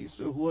place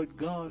of what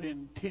God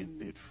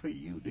intended for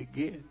you to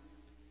get.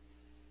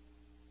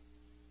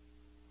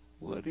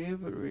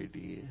 Whatever it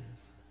is,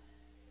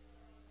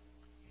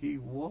 he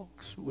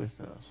walks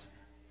with us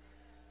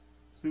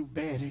through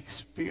bad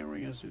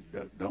experiences.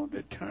 Don't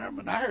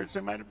determine. I heard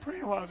somebody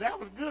praying while that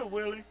was good,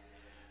 Willie.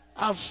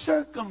 Our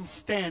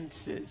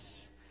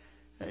circumstances.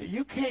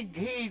 You can't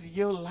gauge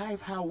your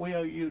life, how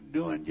well you're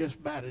doing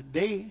just by the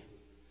day.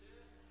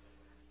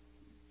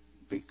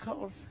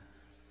 Because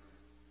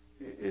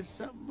it's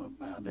something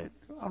about it.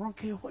 I don't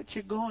care what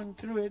you're going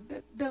through.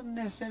 It doesn't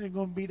necessarily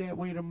going to be that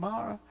way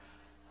tomorrow.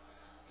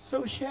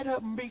 So shut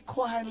up and be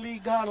quiet and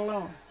leave God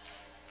alone.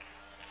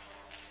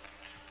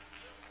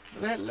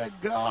 Let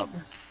God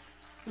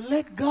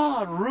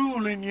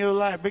rule in your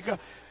life, because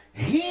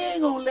he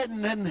ain't going to let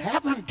nothing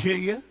happen to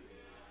you.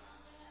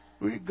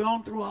 We've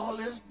gone through all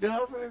this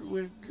stuff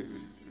with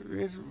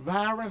this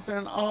virus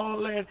and all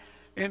that,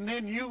 and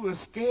then you were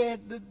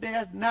scared to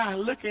death. Now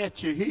look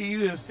at you. Here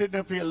you are sitting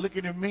up here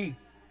looking at me.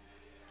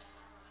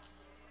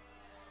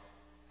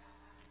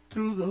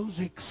 Through those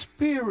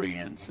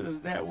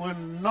experiences that would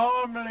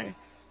normally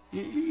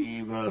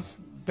leave us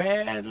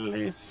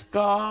badly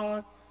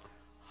scarred,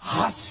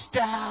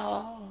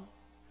 hostile,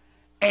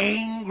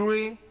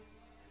 angry,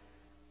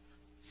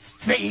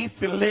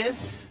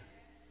 faithless,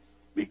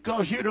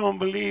 because you don't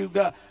believe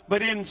God.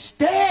 But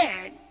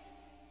instead,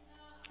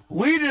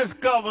 we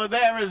discover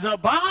there is a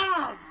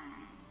balm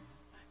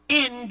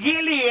in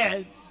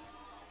Gilead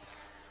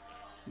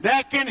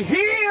that can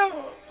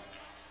heal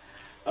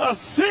a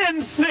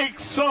sin-sick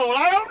soul.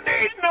 I don't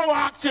need no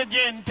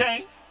oxygen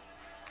tank.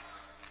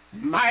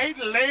 Might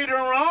later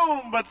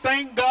on, but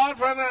thank God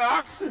for the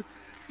oxygen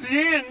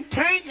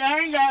tank.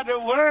 I ain't got to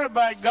worry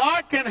about it.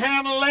 God can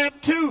handle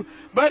that too.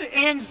 But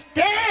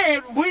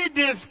instead, we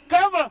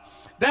discover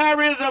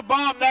there is a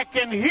balm that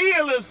can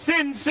heal a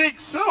sin-sick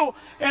soul,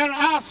 and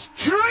our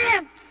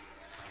strength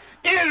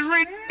is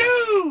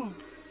renewed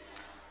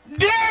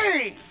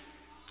day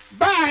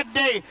by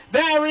day.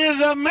 There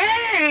is a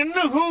man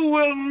who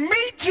will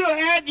meet you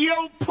at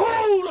your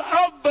pool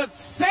of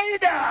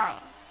Bethesda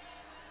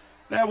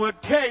that will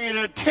tell you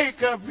to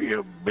take up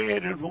your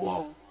bed and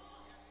walk.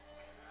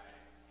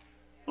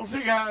 Don't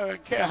think I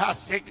care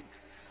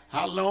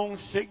how long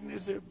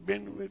sickness has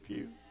been with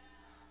you.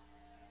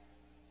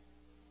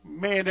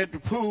 Man at the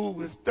pool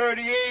was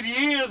 38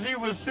 years he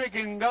was sick,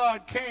 and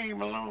God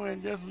came along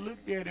and just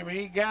looked at him and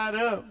he got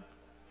up.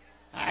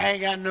 I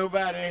ain't got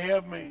nobody to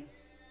help me.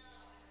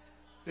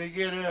 They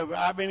get up.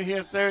 I've been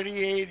here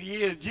 38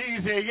 years.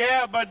 Jesus said,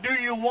 yeah, but do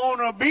you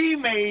want to be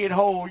made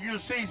whole? You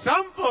see,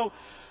 some folks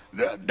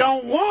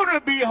don't want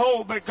to be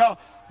whole, because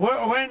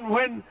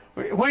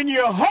when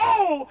you're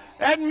whole,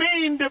 that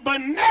means the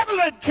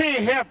benevolent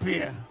can't help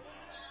you.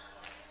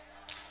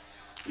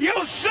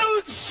 Your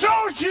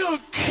Social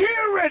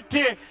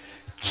Security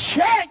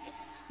check,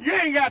 you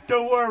ain't got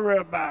to worry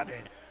about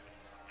it.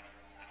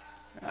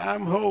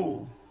 I'm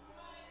whole.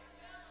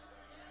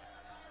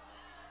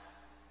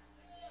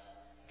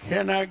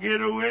 Can I get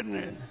a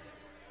witness?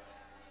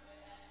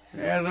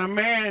 As a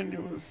man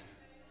who was,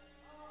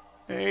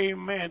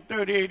 amen,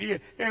 38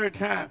 years, every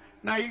time.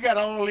 Now you got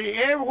all the,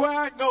 everywhere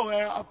I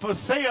go, for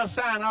sale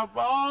sign up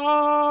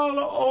all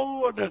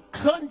over the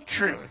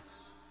country.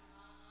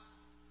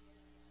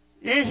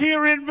 In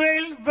here in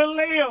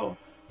Vallejo,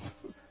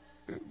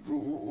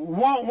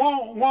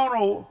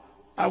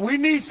 we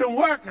need some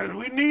workers.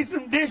 We need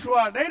some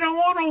dishwashers. They don't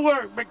want to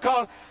work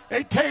because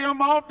they take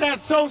them off that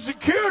Social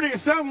Security.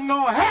 Something's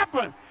going to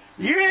happen.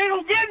 You ain't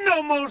going to get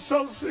no more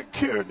Social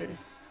Security.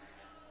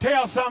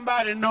 Tell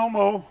somebody no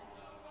more.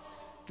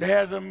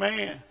 There's a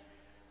man.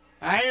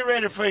 I ain't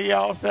ready for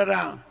y'all. Sit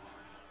down.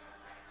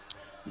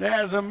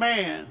 There's a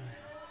man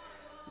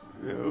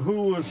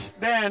who will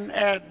stand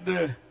at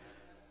the...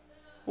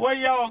 Where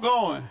y'all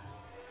going?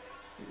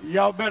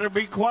 Y'all better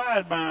be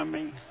quiet by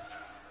me.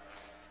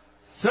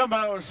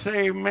 Somebody will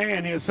say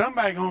amen here.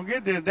 Somebody gonna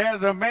get this.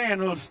 There's a man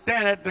who'll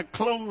stand at the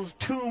closed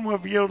tomb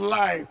of your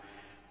life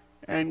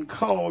and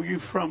call you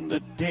from the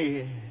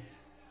dead.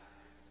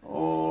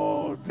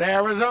 Oh,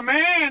 there is a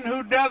man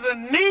who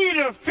doesn't need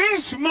a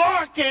fish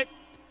market,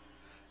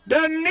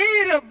 doesn't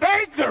need a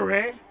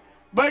bakery,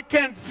 but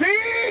can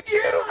feed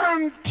you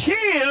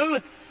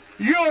until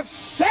you're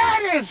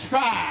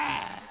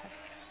satisfied.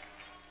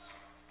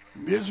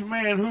 This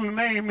man, whose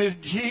name is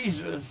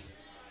Jesus,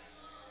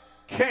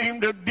 came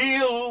to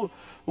deal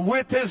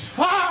with his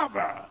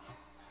Father.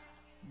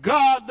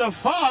 God the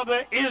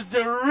Father is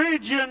the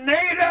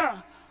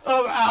originator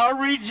of our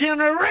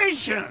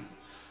regeneration.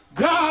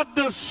 God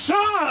the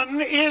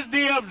Son is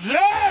the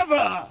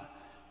observer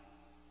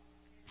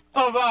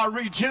of our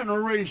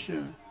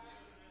regeneration.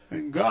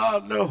 And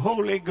God the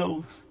Holy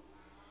Ghost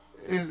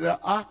is the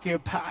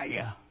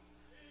occupier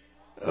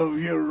of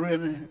your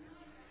regeneration.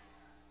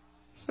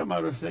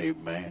 Somebody say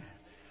amen.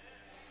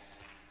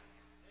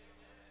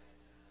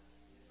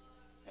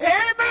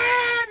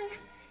 Amen.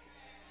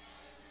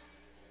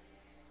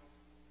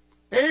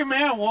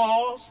 Amen,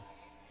 Walls.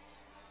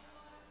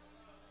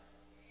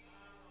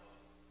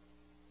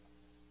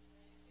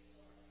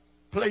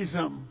 Play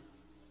something.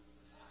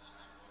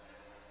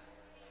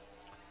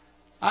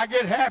 I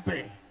get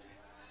happy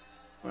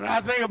when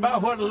I think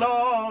about what the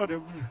Lord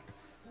has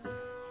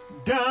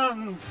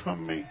done for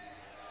me.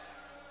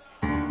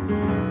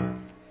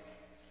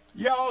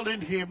 Y'all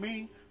didn't hear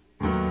me.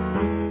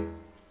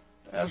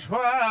 That's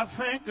why I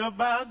think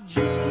about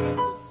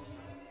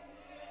Jesus,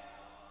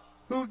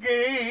 who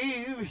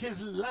gave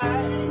his life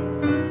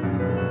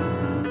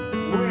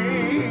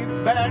way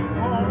back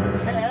on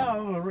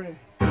Calvary.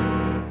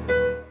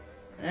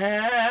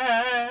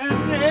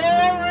 And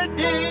every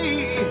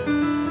day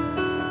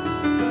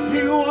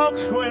he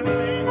walks with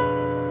me.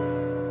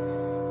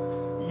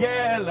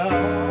 Yeah,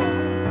 Lord.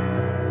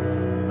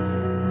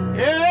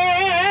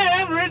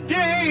 Every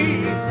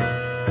day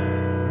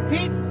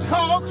he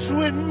talks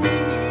with me.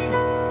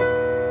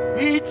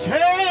 He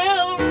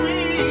tells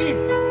me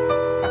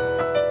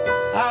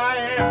I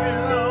am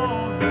his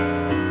own.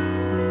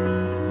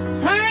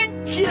 Thank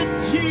you,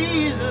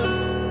 Jesus.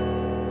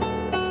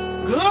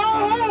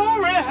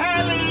 Glory,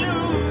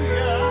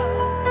 hallelujah.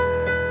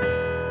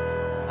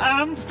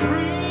 I'm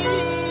free.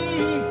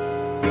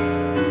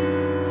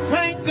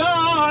 Thank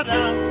God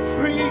I'm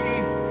free.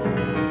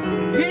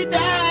 He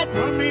died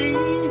for me.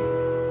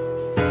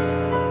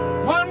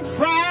 One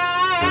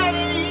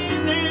Friday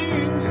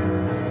evening,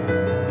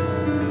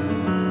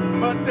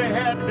 but they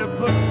had to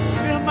put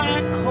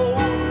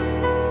semi-colon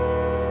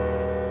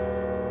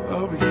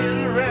of his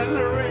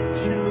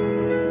resurrection.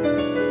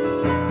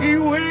 He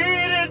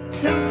waited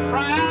till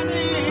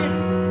Friday,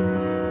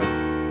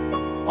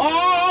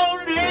 all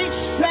day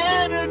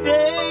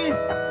Saturday,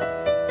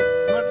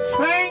 but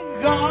thank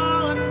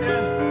God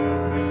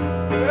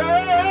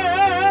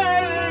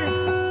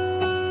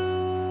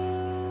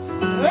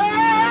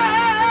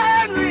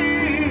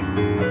early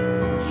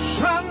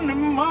Sunday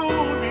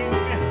morning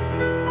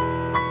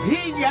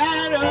he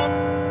got up.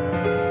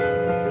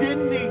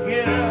 Didn't he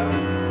get up?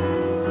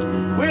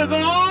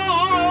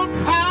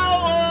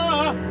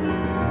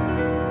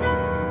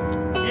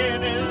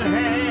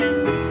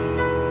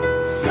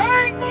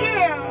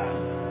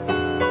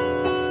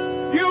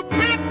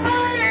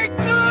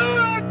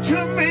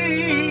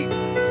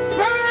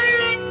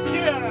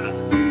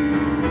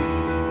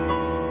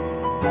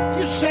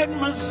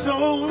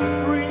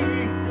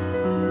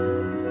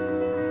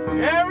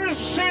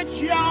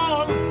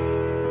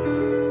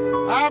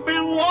 I've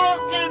been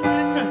walking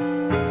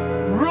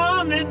and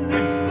running,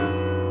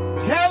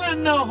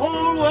 telling the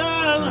whole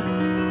world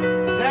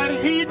that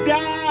he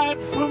died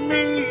for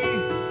me.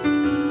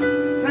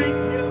 Thank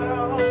you,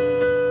 Lord.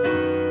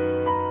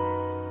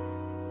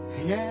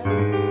 Yeah.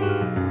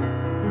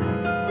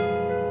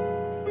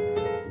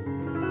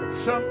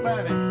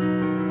 Somebody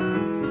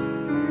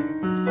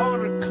ought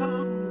to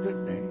come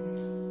today.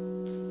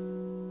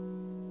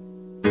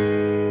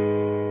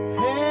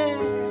 Hey.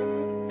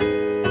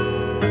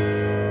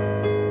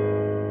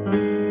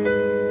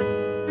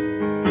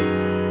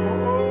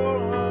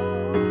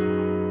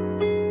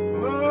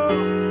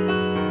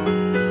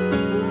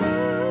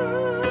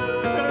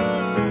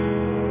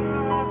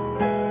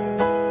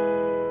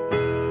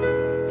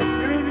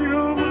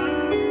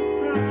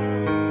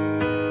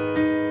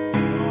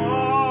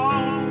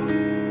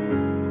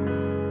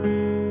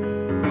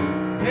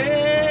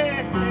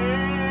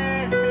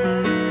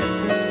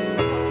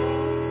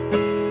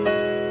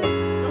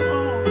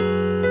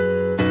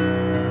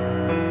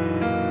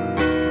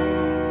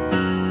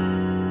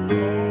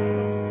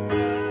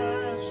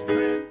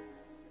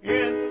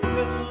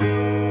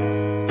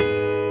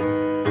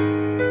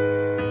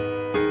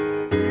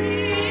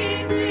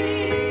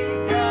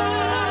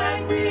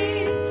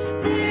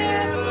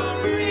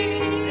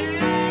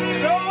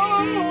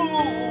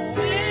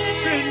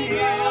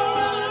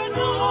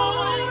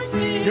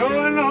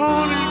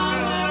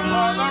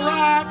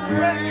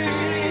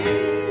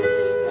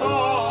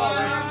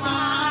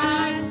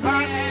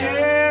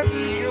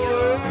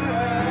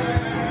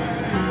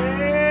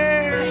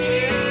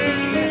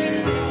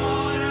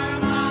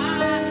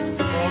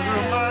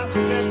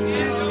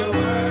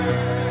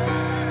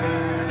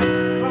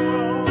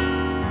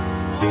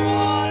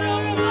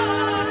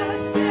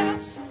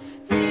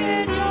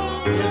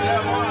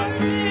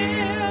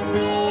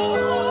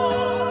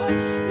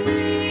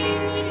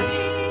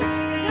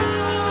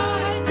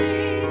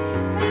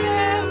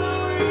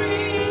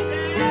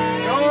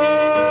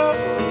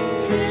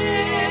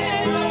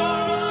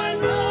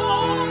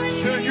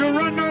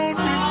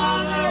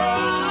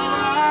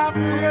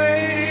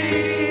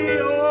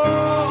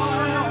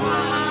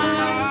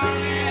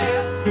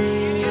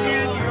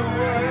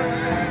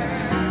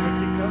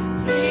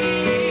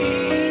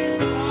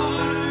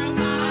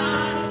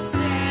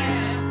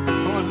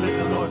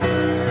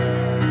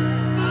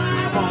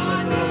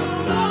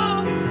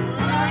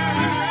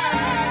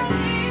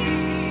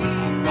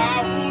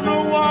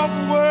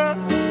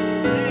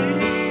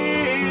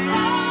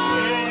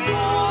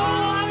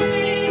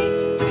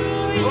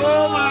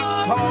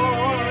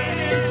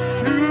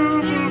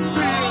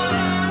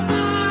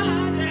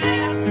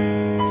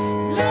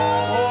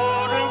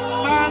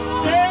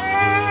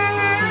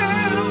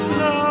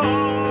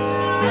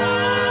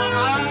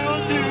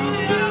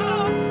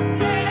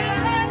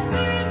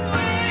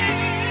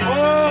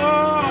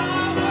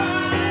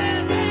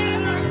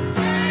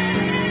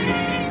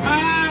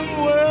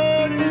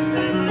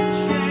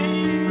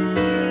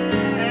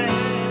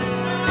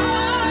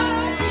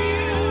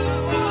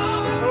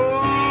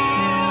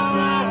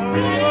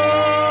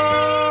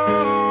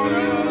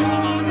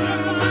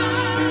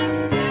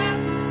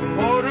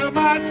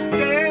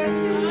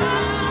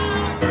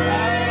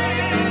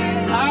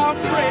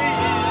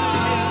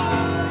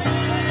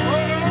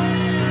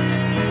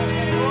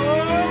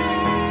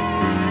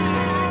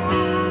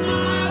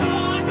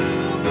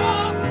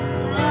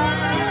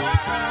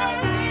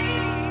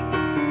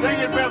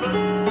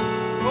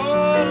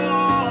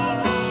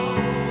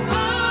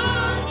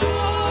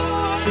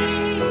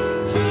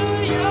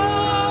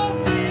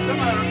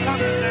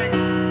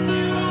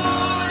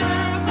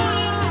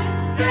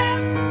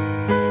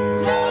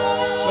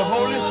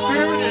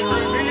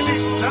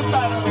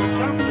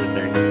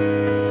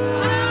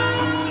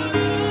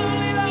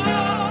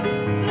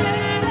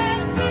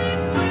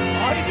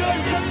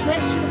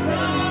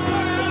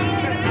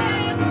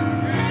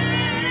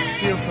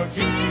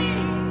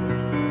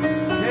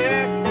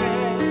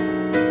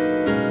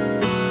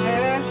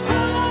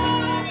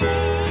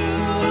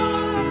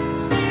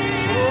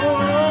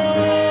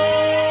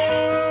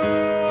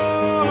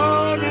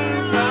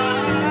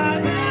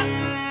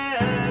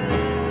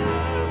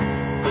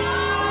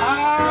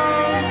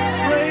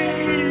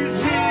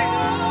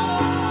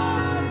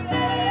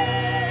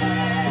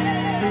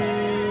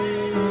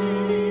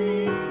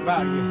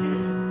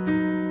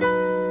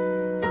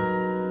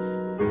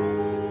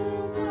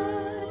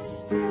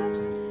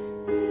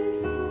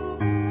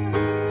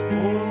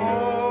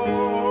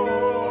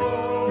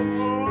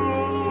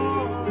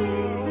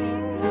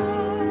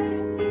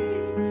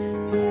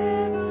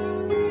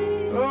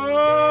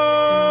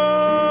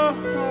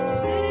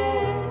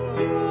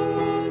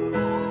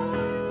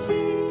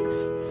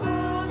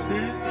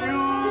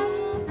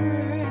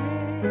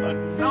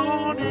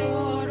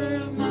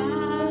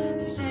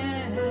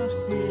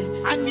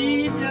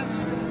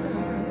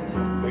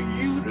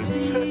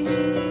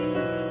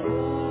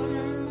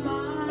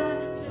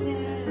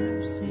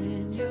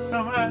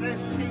 Somebody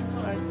seem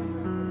like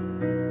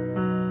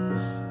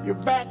your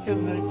back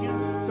is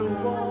against the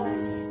wall.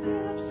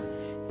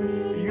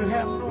 You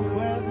have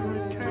nowhere to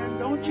return.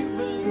 Don't you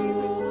believe?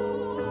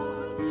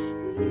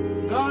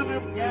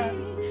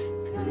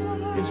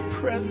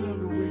 present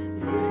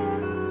with me.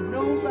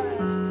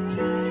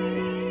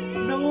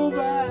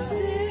 Nobody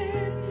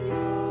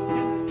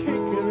can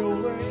take it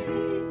away.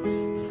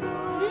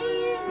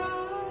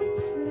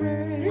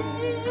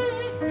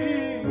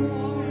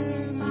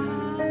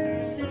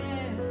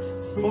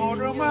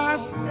 Order my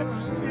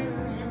steps in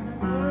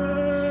your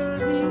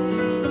word.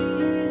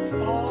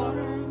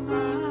 Order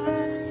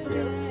my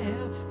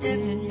steps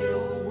in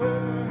your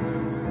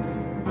word.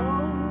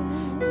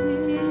 Oh,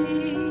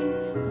 Please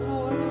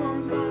order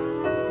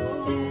my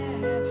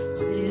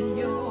steps in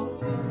your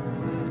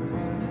word.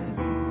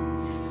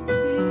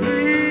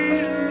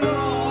 please,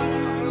 Lord,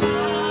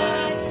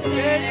 my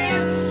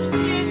steps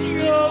in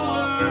your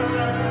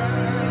word.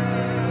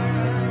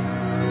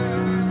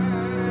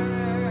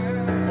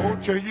 Oh,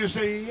 church, you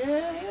say,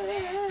 yeah.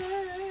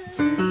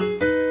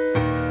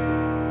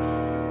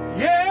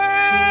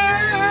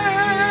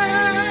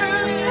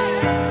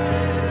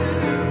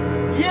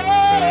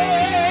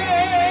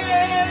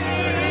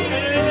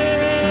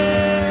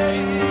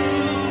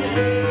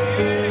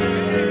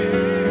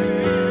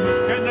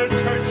 Can the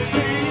church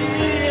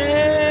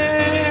say,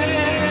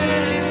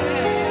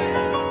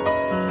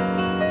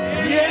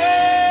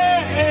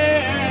 yeah?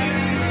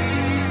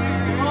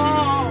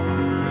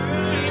 Oh,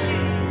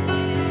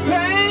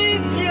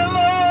 thank you,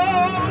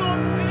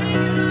 Lord.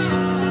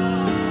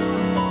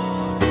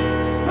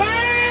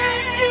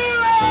 Thank you,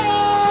 Lord.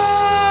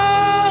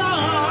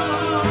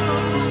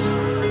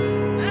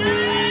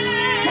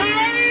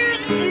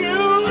 Thank you,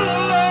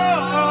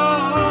 Lord.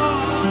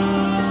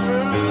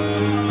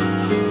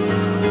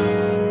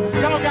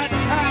 Y'all got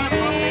time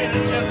for me to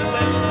just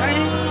say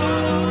thank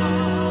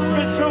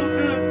you. It's so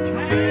good to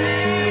me.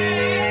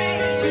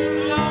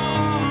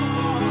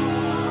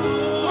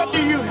 What do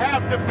you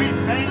have to be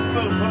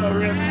thankful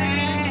for,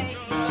 Irving?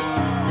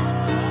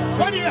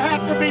 What do you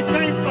have to be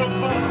thankful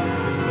for?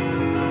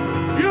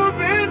 You've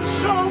been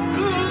so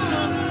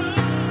good.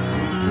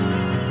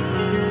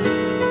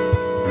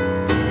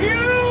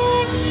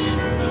 You've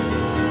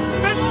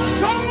been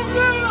so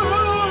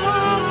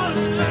good.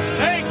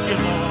 Thank you,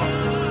 Lord.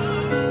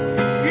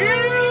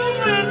 You've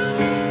been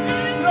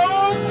so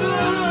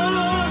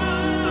good.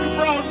 You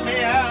brought me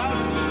out.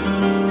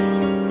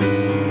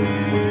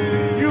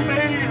 You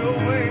made a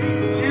way.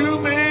 You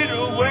made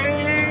a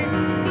way.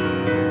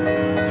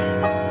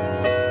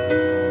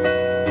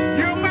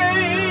 You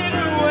made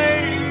a way.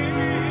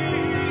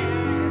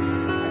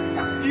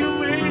 You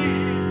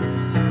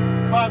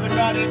made. Father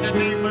God, in the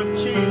name of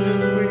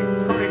Jesus, we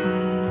pray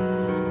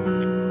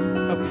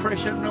a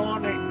fresh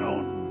anointing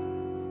on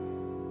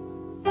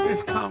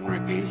this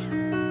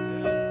congregation.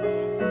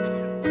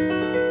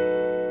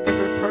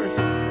 Every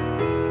person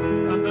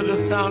under the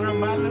sound of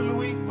my little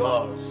weak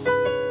voice.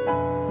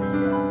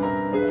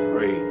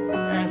 Pray,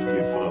 ask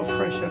you for a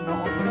fresh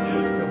anointing.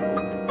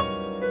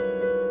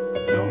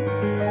 Don't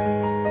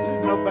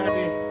let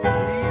nobody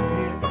leave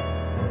here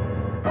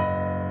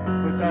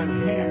without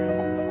hearing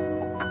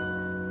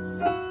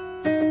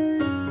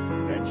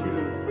that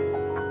you're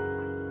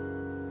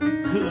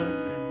good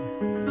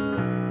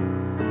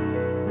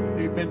and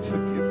they've been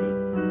forgiven.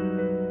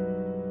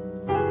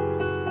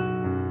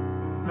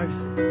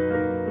 Mercy.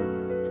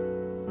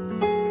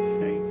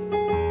 Thank you.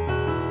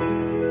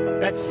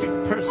 That sick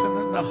person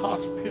in the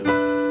hospital,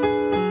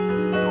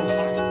 no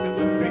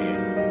hospital bed,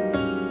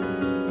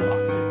 no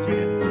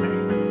oxygen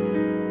tank.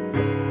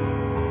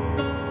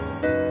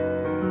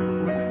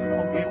 We're not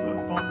going to give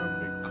up on them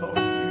because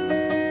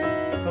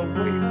you're a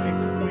way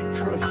maker. We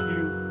trust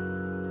you.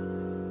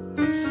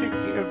 The sick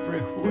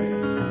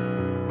everywhere.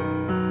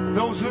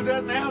 Those who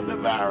doesn't have the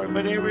virus,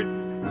 but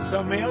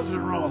some else is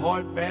wrong.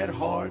 Heart, bad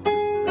hearts.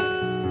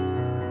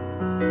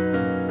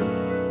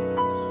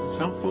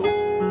 Some folk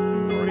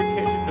already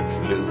catching the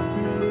flu,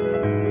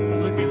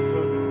 looking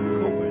for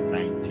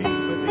COVID-19,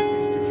 but they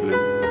catch the flu.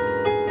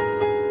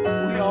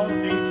 We all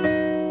need you.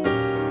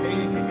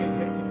 Hey, hey,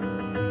 hey.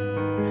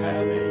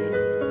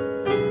 Hallelujah.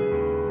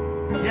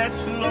 Yes,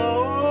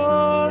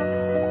 Lord.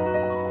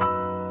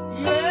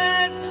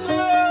 Yes,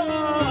 Lord.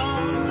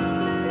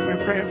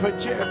 We're praying for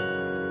Jeff,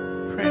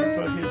 praying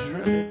for his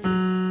relatives.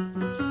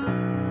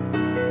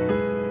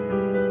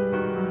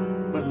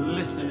 But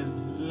listen,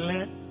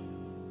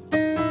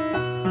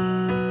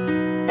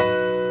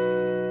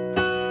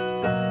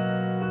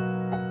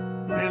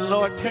 and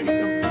Lord, take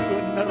them to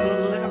another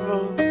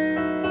level.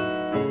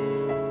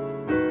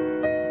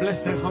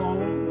 Bless their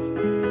homes,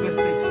 bless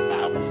their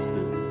spouses,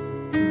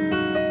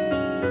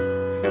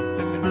 help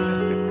them and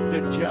bless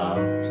their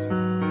jobs.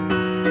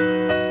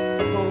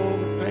 Oh,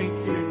 thank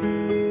you.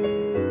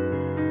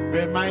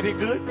 Been mighty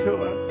good to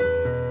us.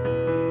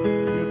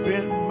 You've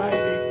been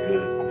mighty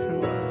good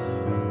to us.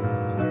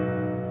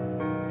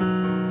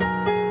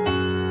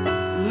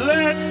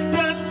 Let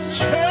the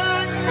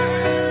church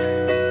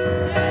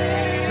say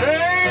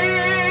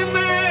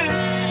amen.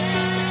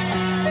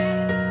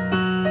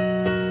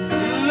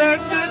 Let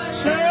the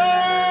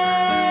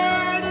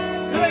church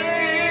say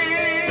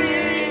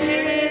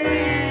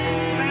amen.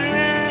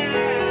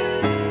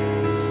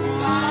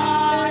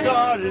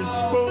 God is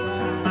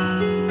spoken.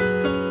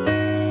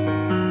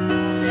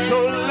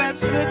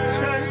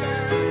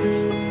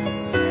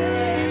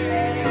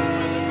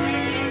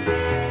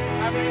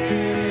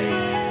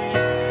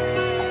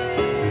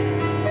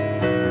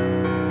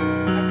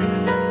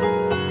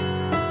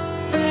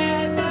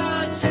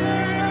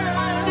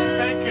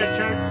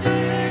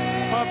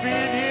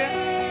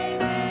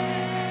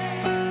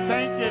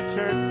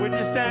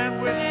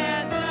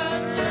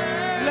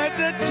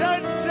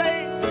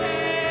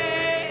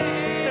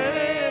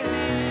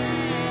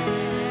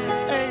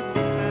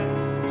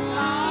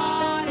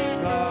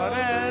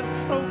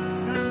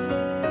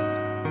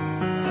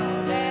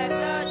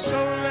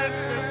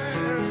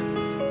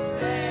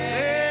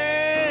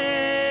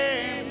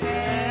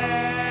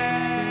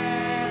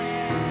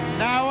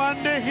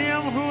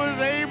 him who is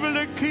able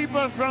to keep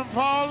us from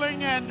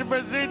falling and to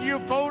present you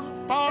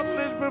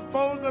faultless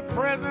before the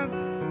presence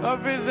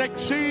of his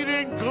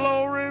exceeding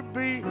glory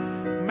be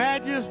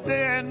majesty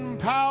and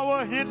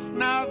power hence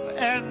now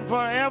and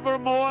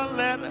forevermore.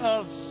 Let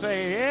us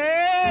say,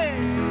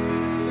 Amen.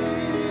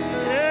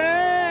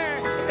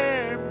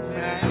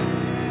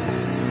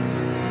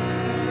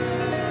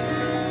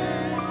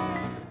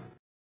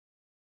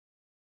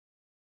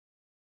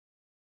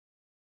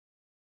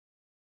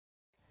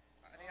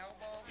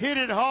 Hit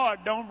it hard,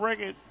 don't break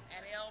it.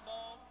 At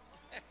elbow.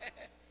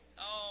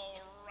 All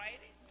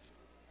righty.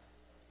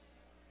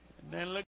 And then look.